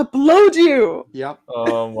gonna upload you. Yep.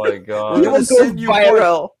 Oh my We're God. You going will to go send you voice.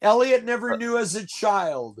 viral. Elliot never knew as a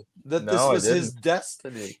child that this No, I was his didn't.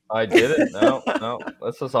 destiny. I didn't. No, no.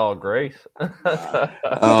 This is all grace. But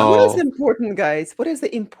Oh. what is important, guys? What is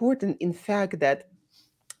the important, in fact, that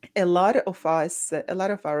a lot of us, a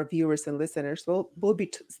lot of our viewers and listeners will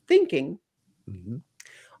be thinking Mhm.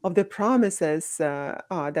 of the promises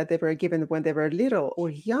that they were given when they were little or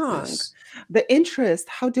young. Yes. The interest,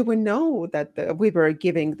 how do we know that we were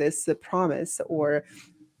giving this promise or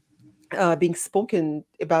being spoken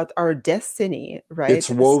about our destiny, right? It's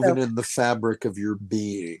woven So in the fabric of your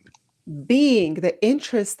being. being the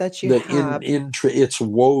interest that you have. It's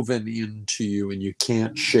woven into you, and you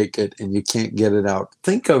can't shake it, and you can't get it out.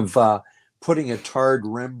 Think of putting a tarred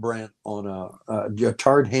Rembrandt on a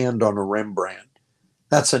tarred hand on a Rembrandt.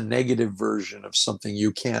 That's a negative version of something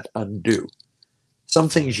you can't undo. Some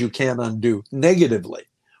things you can't undo negatively.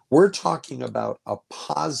 We're talking about a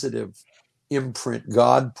positive imprint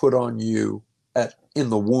God put on you in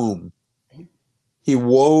the womb. He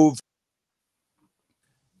wove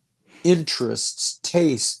interests,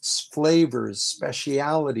 tastes, flavors,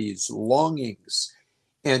 specialities, longings,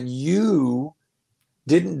 and you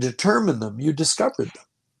didn't determine them, you discovered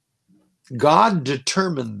them. God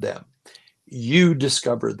determined them, you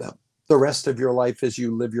discovered them the rest of your life as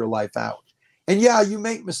you live your life out. And yeah, you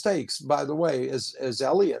make mistakes, by the way, as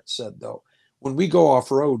Elliot said, though. When we go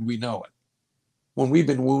off road, we know it. When we've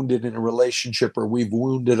been wounded in a relationship or we've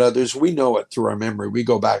wounded others, we know it through our memory. We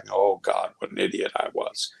go back and, oh God, what an idiot I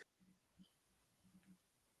was.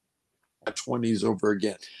 My 20s over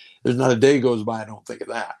again. There's not a day goes by I don't think of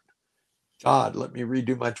that. God, let me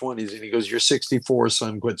redo my 20s. And he goes, you're 64,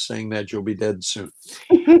 son. Quit saying that. You'll be dead soon.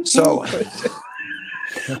 So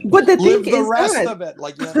But the live thing the is rest that, of it,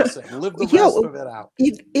 like Yenna said. Live the yeah, rest of it out.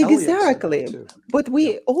 Elliot said exactly. that too. But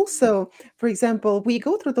we also, for example, we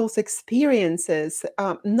go through those experiences,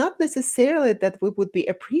 not necessarily that we would be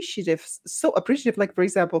appreciative, so appreciative, like, for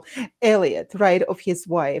example, Elliot, right, of his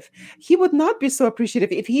wife. He would not be so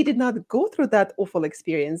appreciative if he did not go through that awful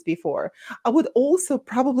experience before. I would also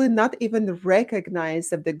probably not even recognize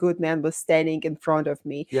that the good man was standing in front of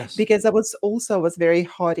me Yes. because I was very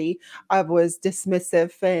haughty. I was dismissive,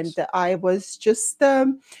 and I was just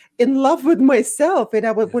in love with myself, and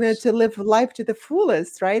I wanted Yes. to live life to the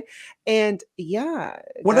fullest, right? And yeah,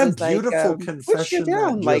 What God a is like, beautiful push you confession that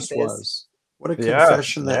down like just this. was. What a Yeah,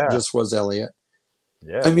 confession that yeah. just was, Elliot.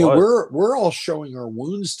 Yeah, I it mean, was. we're all showing our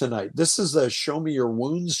wounds tonight. This is a show me your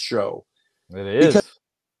wounds show. It is.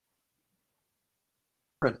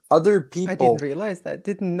 Because other I people, didn't realize that,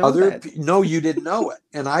 didn't know that. no, you didn't know it,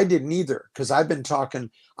 and I didn't either, because I've been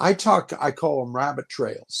talking. I call them rabbit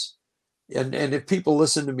trails, and if people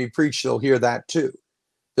listen to me preach, they'll hear that too.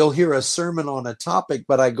 They'll hear a sermon on a topic,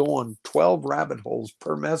 but I go on 12 rabbit holes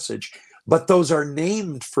per message. But those are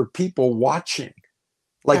named for people watching.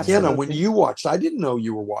 Like, Yenna, when Absolutely. you watched, I didn't know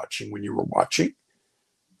you were watching when you were watching.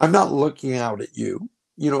 I'm not looking out at you,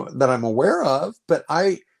 that I'm aware of, but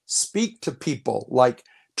I speak to people like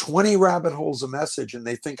 20 rabbit holes a message, and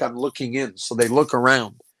they think I'm looking in. So they look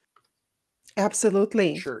around.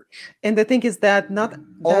 Absolutely. Church. And the thing is that not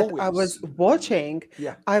that I was Always. watching,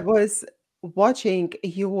 Yeah. I was watching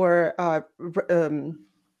your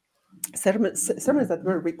sermons that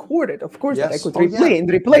were recorded, of course, that I Yes. could Oh, yeah. replay and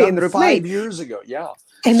replay and Done replay. 5 years ago. Yeah.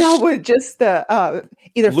 And I would just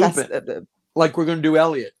either Loop fast. it. Like we're going to do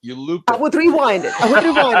Elliot. You loop it. I would rewind it.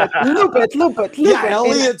 Loop it. Yeah, and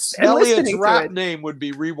Elliot's listening to rap it. name would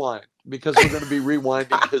be Rewind, because we're going to be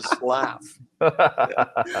rewinding his laugh.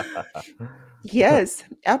 Yes,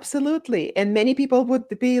 absolutely. And many people would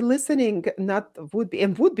be listening,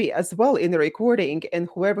 would be as well in the recording. And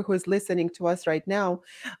whoever who is listening to us right now,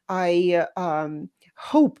 I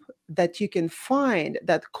hope that you can find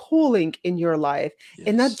that calling in your life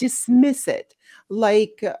and not Yes. dismiss it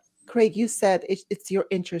like Craig, you said it's your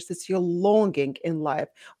interest, it's your longing in life.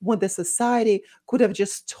 When the society could have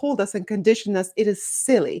just told us and conditioned us, it is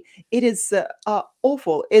silly, it is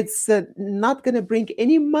awful, it's not going to bring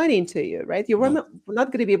any money into you, right? You were not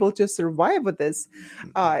going to be able to survive with this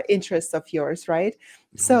interest of yours, right?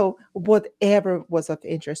 So whatever was of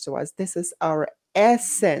interest to us, this is our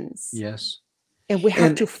essence. Yes. And we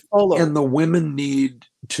have to follow. And the women need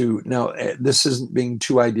to, now this isn't being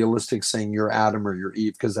too idealistic saying you're Adam or you're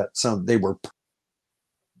Eve, because they were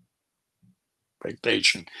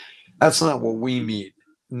expectation. That's not what we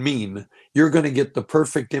mean. You're going to get the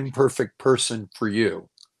perfect imperfect person for you.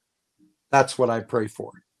 That's what I pray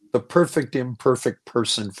for. The perfect imperfect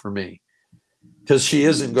person for me. Because she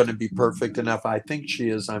isn't going to be perfect enough. I think she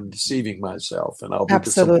is. I'm deceiving myself and I'll be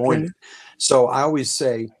disappointed. So I always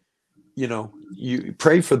say, you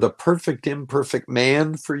pray for the perfect imperfect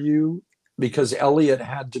man for you, because Elliot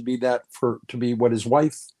had to be that to be what his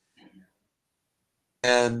wife,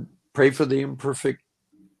 and pray for the imperfect.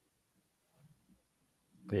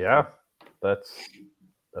 Yeah, that's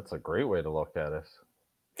a great way to look at it.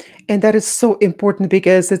 And that is so important,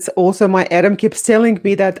 because it's also my Adam keeps telling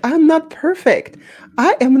me that I'm not perfect.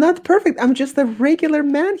 I am not perfect. I'm just a regular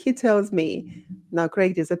man, he tells me. Now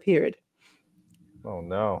Craig disappeared. Oh,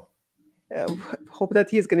 no. Hope that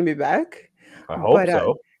he's going to be back. I hope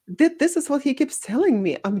so. This is what he keeps telling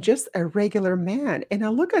me. I'm just a regular man. And I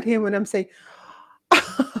look at him and I'm saying,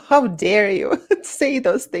 how dare you say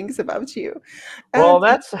those things about you? Well,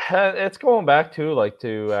 it's going back to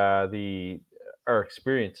our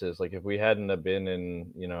experiences. Like, if we hadn't have been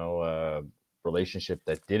in, a relationship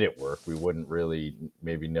that didn't work, we wouldn't really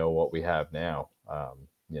maybe know what we have now.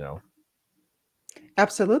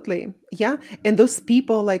 Absolutely. Yeah. And those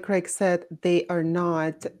people, like Craig said, they are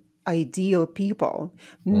not ideal people.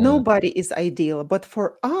 Nobody is ideal. But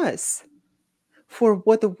for us, for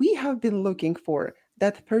what we have been looking for,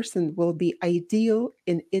 that person will be ideal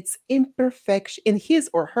in its imperfection, in his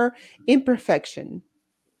or her imperfection.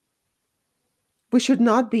 We should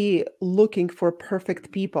not be looking for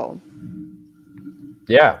perfect people.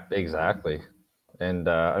 Yeah, exactly. And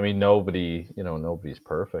I mean, nobody's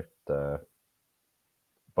perfect.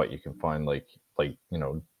 But you can find like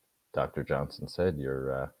Dr. Johnson said,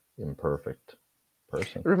 you're imperfect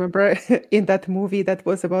person. Remember in that movie that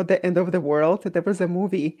was about the end of the world, there was a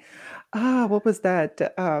movie. What was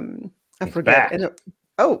that? I forget. Back.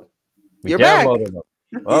 Oh, We you're downloaded back.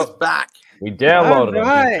 him. He's back. We downloaded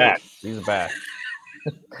All him. right. He's back.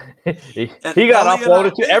 he got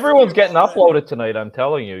uploaded too. Everyone's getting uploaded tonight. I'm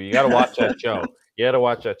telling you. You got to watch that show. You got to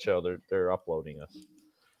watch that show. They're uploading us.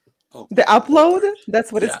 The upload?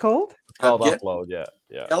 That's what it's called? It's called upload.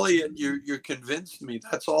 Yeah. Elliot, you convinced me.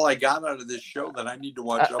 That's all I got out of this show, that I need to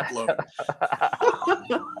watch upload.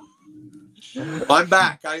 I'm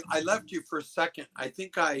back. I left you for a second. I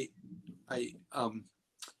think I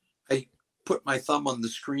put my thumb on the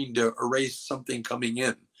screen to erase something coming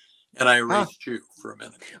in, and I erased you for a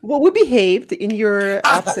minute. Well, we behaved in your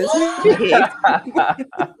absence. We behaved.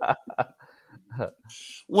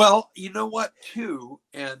 Well, you know what, too,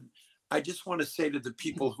 and I just want to say to the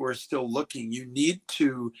people who are still looking, you need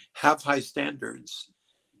to have high standards,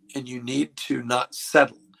 and you need to not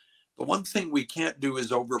settle. The one thing we can't do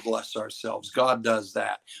is overbless ourselves. God does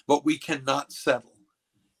that, but we cannot settle.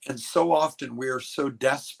 And so often we are so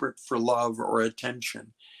desperate for love or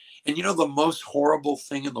attention. And the most horrible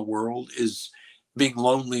thing in the world is being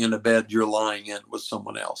lonely in a bed you're lying in with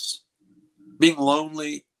someone else. Being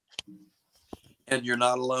lonely and you're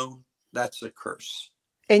not alone, that's a curse.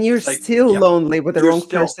 And you're still lonely with the wrong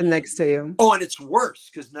person next to you. Oh, and it's worse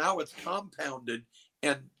because now it's compounded,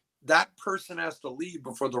 and that person has to leave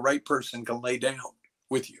before the right person can lay down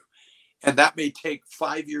with you. And that may take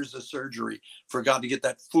 5 years of surgery for God to get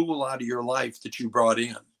that fool out of your life that you brought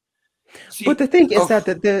in. See, but the thing is that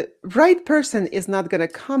the right person is not going to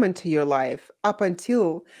come into your life up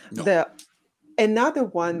until another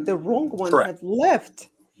one, the wrong one, had left.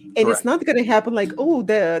 And it's not going to happen like, oh,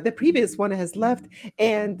 the previous one has left,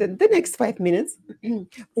 and then the next 5 minutes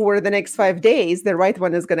or the next 5 days, the right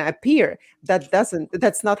one is going to appear.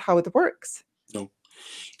 That's not how it works. No.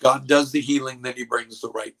 God does the healing, then he brings the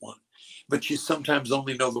right one. But you sometimes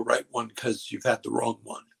only know the right one because you've had the wrong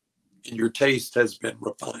one, and your taste has been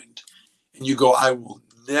refined. And you go, I will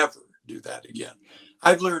never do that again.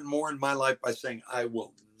 I've learned more in my life by saying, I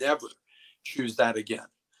will never choose that again.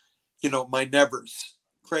 My nevers.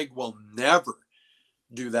 Craig will never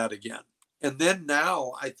do that again. And then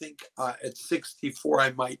now, I think at 64,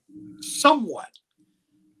 I might somewhat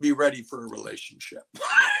be ready for a relationship.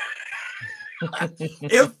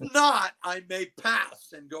 If not, I may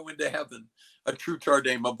pass and go into heaven, a true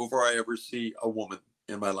Tardemah, before I ever see a woman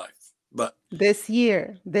in my life. But this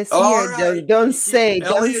year, all right, don't say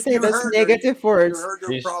Elliot, you those heard her. negative You words. heard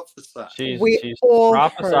her prophesy. We She's all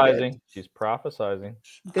heard it. prophesizing. She's prophesizing.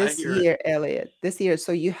 This year, Elliot, this year.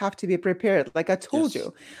 So you have to be prepared. Like I told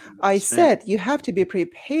you, I Yes, said you have to be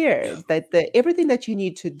prepared, Yeah. that everything that you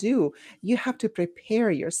need to do, you have to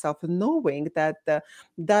prepare yourself, knowing that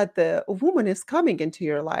the woman is coming into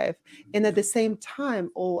your life. And at the same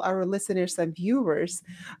time, all our listeners and viewers,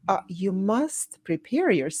 you must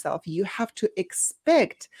prepare yourself. You have to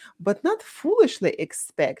expect, but not foolishly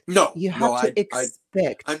expect. No, You have to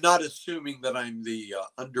expect. I'm not assuming that I'm the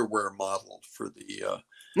underwear model for the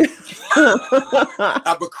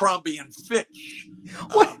Abercrombie and Fitch.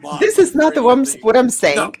 This is not what I'm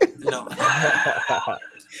saying. No.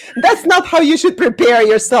 That's not how you should prepare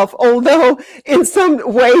yourself. Although, in some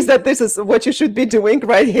ways, that this is what you should be doing,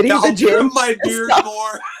 right? Hitting the gym. Trim my beard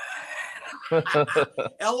more.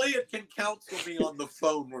 Elliot can counsel me on the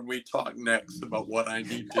phone when we talk next about what I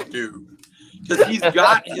need to do, because he's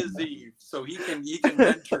got his Eve, so he can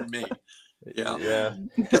mentor me. Yeah.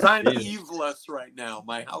 Because I'm eveless right now.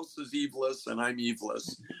 My house is eveless, and I'm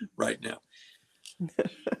eveless right now.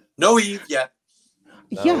 No Eve yet.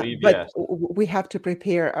 But we have to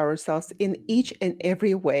prepare ourselves in each and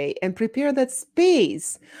every way, and prepare that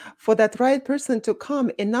space for that right person to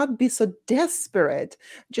come, and not be so desperate.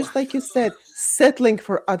 Just like you said, settling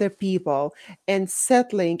for other people. And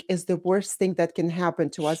settling is the worst thing that can happen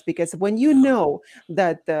to us, because when you know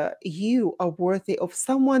that you are worthy of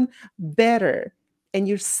someone better, and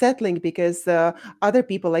you're settling because other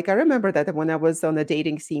people, like I remember that when I was on the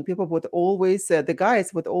dating scene, people would always, the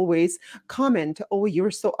guys would always comment, "Oh, you're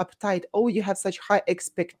so uptight. Oh, you have such high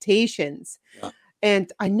expectations." And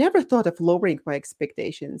I never thought of lowering my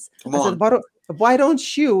expectations. I said, why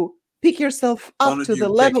don't you pick yourself up to the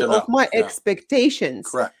level of my expectations?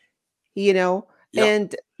 Correct.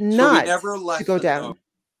 And not to go down.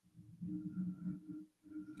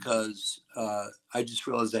 Because I just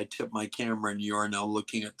realized I tipped my camera, and you are now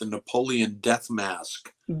looking at the Napoleon death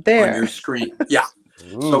mask on your screen. Yeah.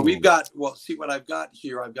 Ooh. So we've got, see what I've got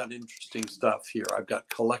here. I've got interesting stuff here. I've got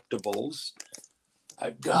collectibles.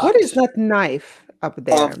 What is that knife up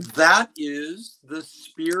there? That is the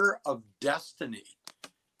Spear of Destiny.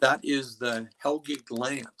 That is the Helgig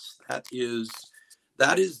Lance. That is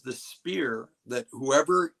the spear that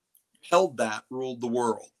whoever held that ruled the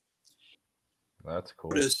world. That's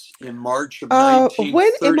cool. In March of 1938.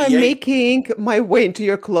 When am I making my way into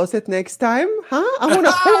your closet next time? Huh? I want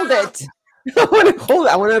to hold it. I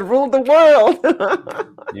want to rule the world.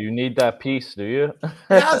 You need that piece, do you?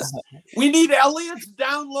 Yes. We need Elliot's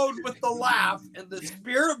download with the laugh and the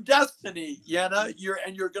Spear of Destiny, Yenna.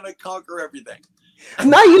 You're going to conquer everything.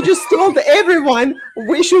 Now you just told everyone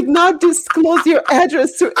we should not disclose your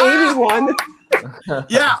address to anyone.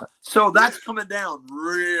 Yeah, so that's coming down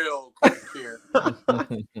real quick here.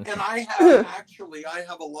 And I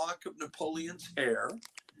have a lock of Napoleon's hair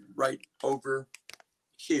right over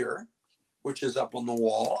here, which is up on the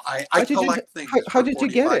wall. I collect things. How did you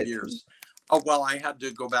get it? Years. Oh, well, I had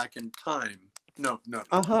to go back in time. No. No.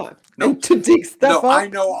 And to dig stuff up? I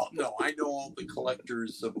know all the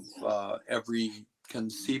collectors of every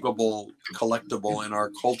conceivable collectible in our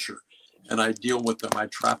culture. And I deal with them. I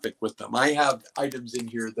traffic with them. I have items in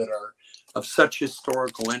here that are of such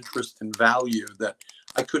historical interest and value that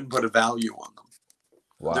I couldn't put a value on them.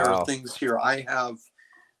 Wow. There are things here. I have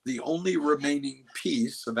the only remaining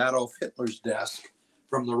piece of Adolf Hitler's desk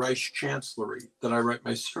from the Reich Chancellery that I write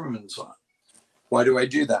my sermons on. Why do I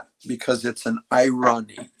do that? Because it's an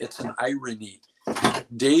irony. It's an irony.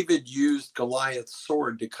 David used Goliath's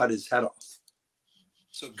sword to cut his head off.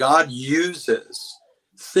 So God uses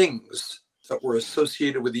things that were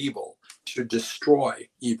associated with evil to destroy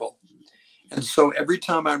evil. And so every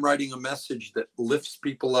time I'm writing a message that lifts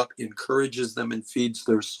people up, encourages them, and feeds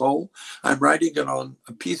their soul, I'm writing it on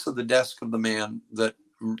a piece of the desk of the man that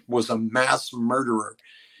was a mass murderer,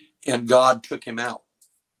 and God took him out.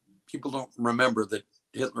 People don't remember that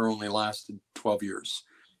Hitler only lasted 12 years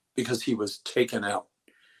because he was taken out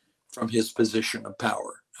from his position of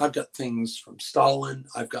power. I've got things from Stalin.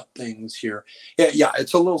 I've got things here. Yeah,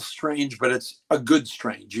 it's a little strange, but it's a good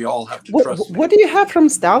strange. You all have to trust me. What do you have from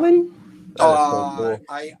Stalin? So cool.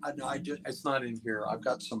 It's not in here. I've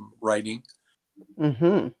got some writing.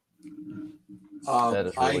 Mm-hmm.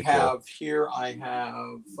 I have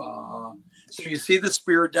so you see the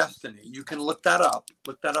Spear of Destiny. You can look that up.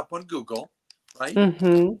 Look that up on Google, right?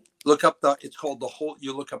 Mm-hmm. Look up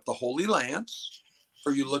you look up the Holy Lance,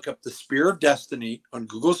 or you look up the Spear of Destiny on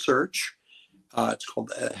Google search, It's called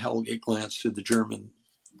the Hellgate Glance to the German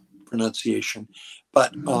pronunciation.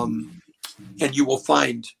 But and you will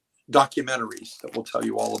find documentaries that will tell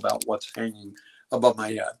you all about what's hanging above my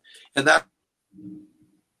head. And that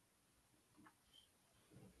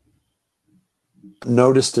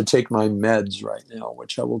notice to take my meds right now,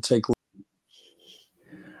 which I will take.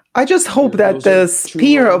 I just hope that the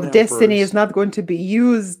spear of destiny is not going to be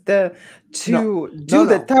used to do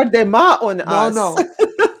the Tardemah on us. No.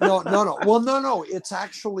 Well, no. It's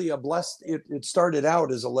actually a blessed. It started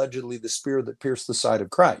out as allegedly the spear that pierced the side of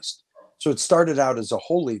Christ. So it started out as a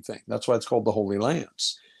holy thing. That's why it's called the Holy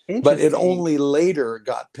Lance. But it only later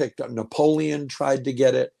got picked up. Napoleon tried to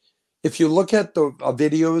get it. If you look at the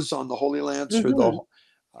videos on the Holy Lance or the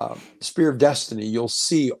Spear of Destiny, you'll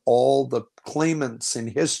see all the claimants in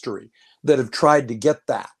history that have tried to get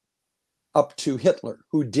that, up to Hitler,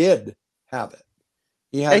 who did have it.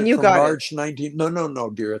 He had it from March 19. No,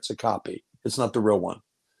 dear, it's a copy. It's not the real one.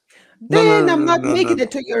 Then I'm not making it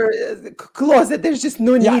to your closet. There's just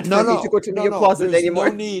no need for me to go to your closet anymore.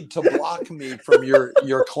 There's no need to block me from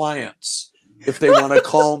your clients if they want to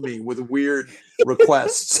call me with weird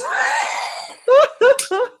requests.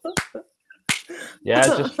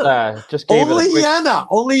 Yeah, just gave only it Yenna.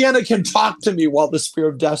 Only Yenna can talk to me while the Spear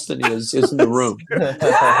of Destiny is in the room.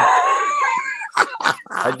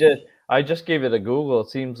 I just gave it a Google. It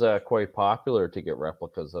seems quite popular to get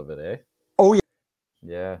replicas of it, eh? Oh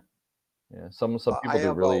yeah. Some people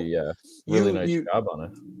do really nice job on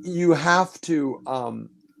it. You have to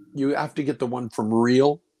get the one from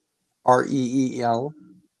Reel, REEL.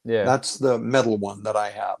 Yeah, that's the metal one that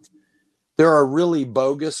I have. There are really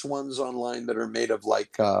bogus ones online that are made of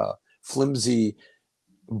like flimsy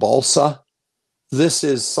balsa. This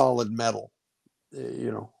is solid metal.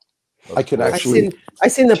 I could actually. I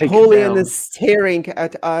see Napoleon is staring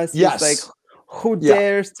at us. Yes. He's like, who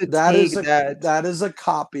dares to take that? That is a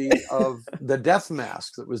copy of the death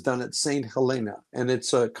mask that was done at St. Helena, and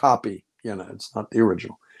it's a copy. It's not the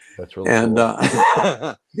original. That's really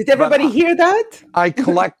cool. Did everybody hear that? I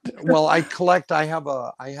collect. Well, I collect. I have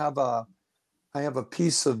a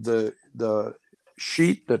piece of the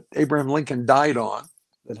sheet that Abraham Lincoln died on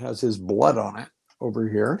that has his blood on it over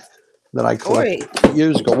here that I collected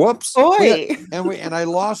years ago. Whoops! And I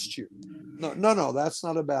lost you. No, that's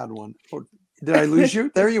not a bad one. Oh, did I lose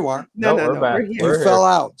you? There you are. No, we're here. You fell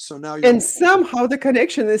out, so now you're. And somehow the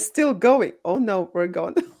connection is still going. Oh no, we're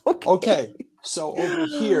gone. Okay. So over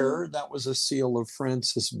here, that was a seal of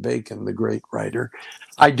Francis Bacon, the great writer.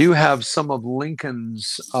 I do have some of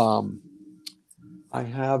Lincoln's. I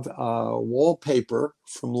have wallpaper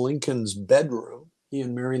from Lincoln's bedroom. He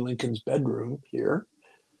and Mary Lincoln's bedroom here.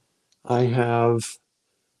 I have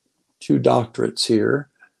 2 doctorates here.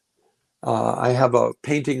 I have a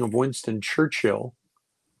painting of Winston Churchill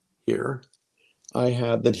here. I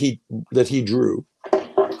have that he drew.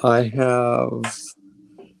 I have.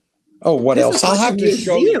 Oh, what else? I'll have to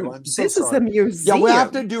show you. This is a museum. Yeah, we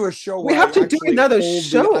have to do a show. We have to do another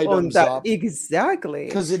show on that. Exactly.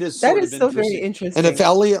 Because it is that is so very interesting. And if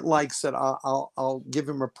Elliot likes it, I'll give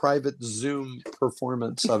him a private Zoom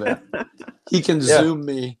performance of it. He can Zoom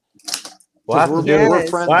me. We'll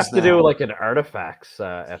have to do like an artifacts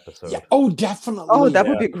episode. Yeah. Oh, definitely. Oh, that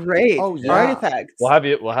would be great. Oh, yeah. Artifacts.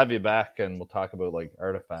 We'll have you back, and we'll talk about like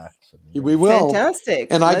artifacts. We will. Fantastic.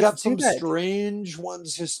 And I got some strange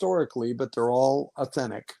ones historically, but they're all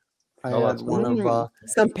authentic. I had one of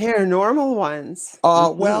some paranormal ones.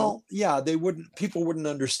 Well, yeah, people wouldn't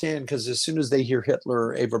understand because as soon as they hear Hitler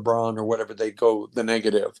or Eva Braun or whatever, they go the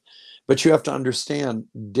negative. But you have to understand,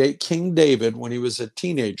 King David, when he was a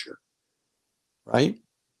teenager. Right?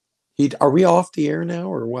 Are we off the air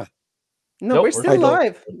now or what? No, nope, we're still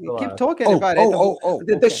live. Keep talking about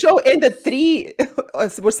it. The show ended 3.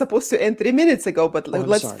 We're supposed to end 3 minutes ago, but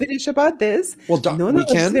let's finish about this. Well, we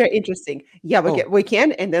can? It's very interesting. Yeah, we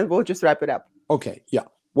can, and then we'll just wrap it up. Okay, yeah.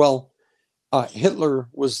 Well, Hitler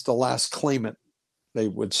was the last claimant, they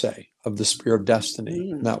would say, of the Spear of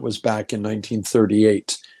Destiny. And that was back in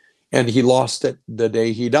 1938. And he lost it the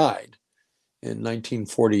day he died in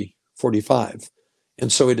 1945.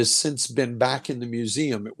 And so it has since been back in the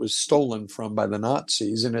museum. It was stolen from by the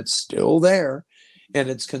Nazis, and it's still there. And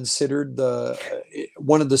it's considered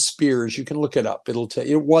one of the spears. You can look it up. It'll tell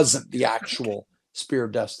you. It wasn't the actual Spear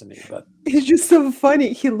of Destiny, but it's just so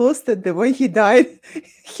funny. He lost it the way he died.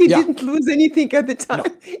 He didn't lose anything at the time.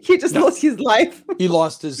 No. He just lost his life. He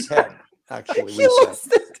lost his head. Actually, he lost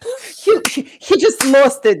it. He just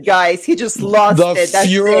lost it, guys. He just lost it. That's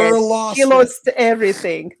Führer lost he lost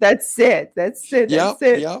everything. That's it. That's it.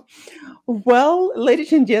 Yep. Well,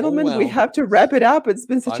 ladies and gentlemen, we well. have to wrap it up. It's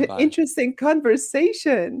been such an Bye-bye. interesting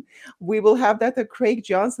conversation. We will have Dr. Craig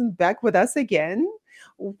Johnson back with us again.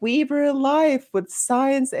 We were live with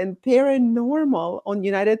Science and Paranormal on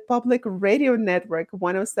United Public Radio Network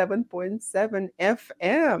 107.7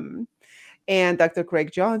 FM. And Dr.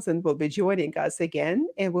 Craig Johnson will be joining us again,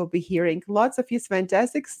 and we'll be hearing lots of his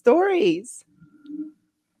fantastic stories.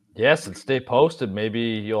 Yes, and stay posted. Maybe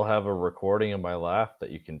you'll have a recording of my laugh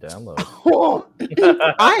that you can download. Oh,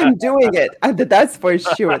 I'm doing it. That's for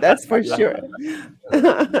sure. That's for sure.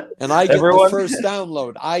 And I get the first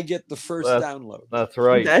download. Download. That's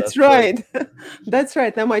right. That's right. That's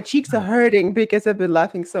right. Now my cheeks are hurting because I've been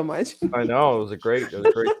laughing so much. I know. It was a great show.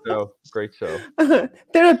 Great show.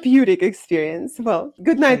 Therapeutic experience. Well,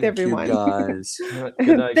 good night, everyone. You guys.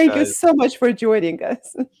 Good night, Thank guys. you so much for joining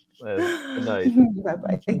us. Good night.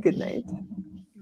 Bye-bye. Good night.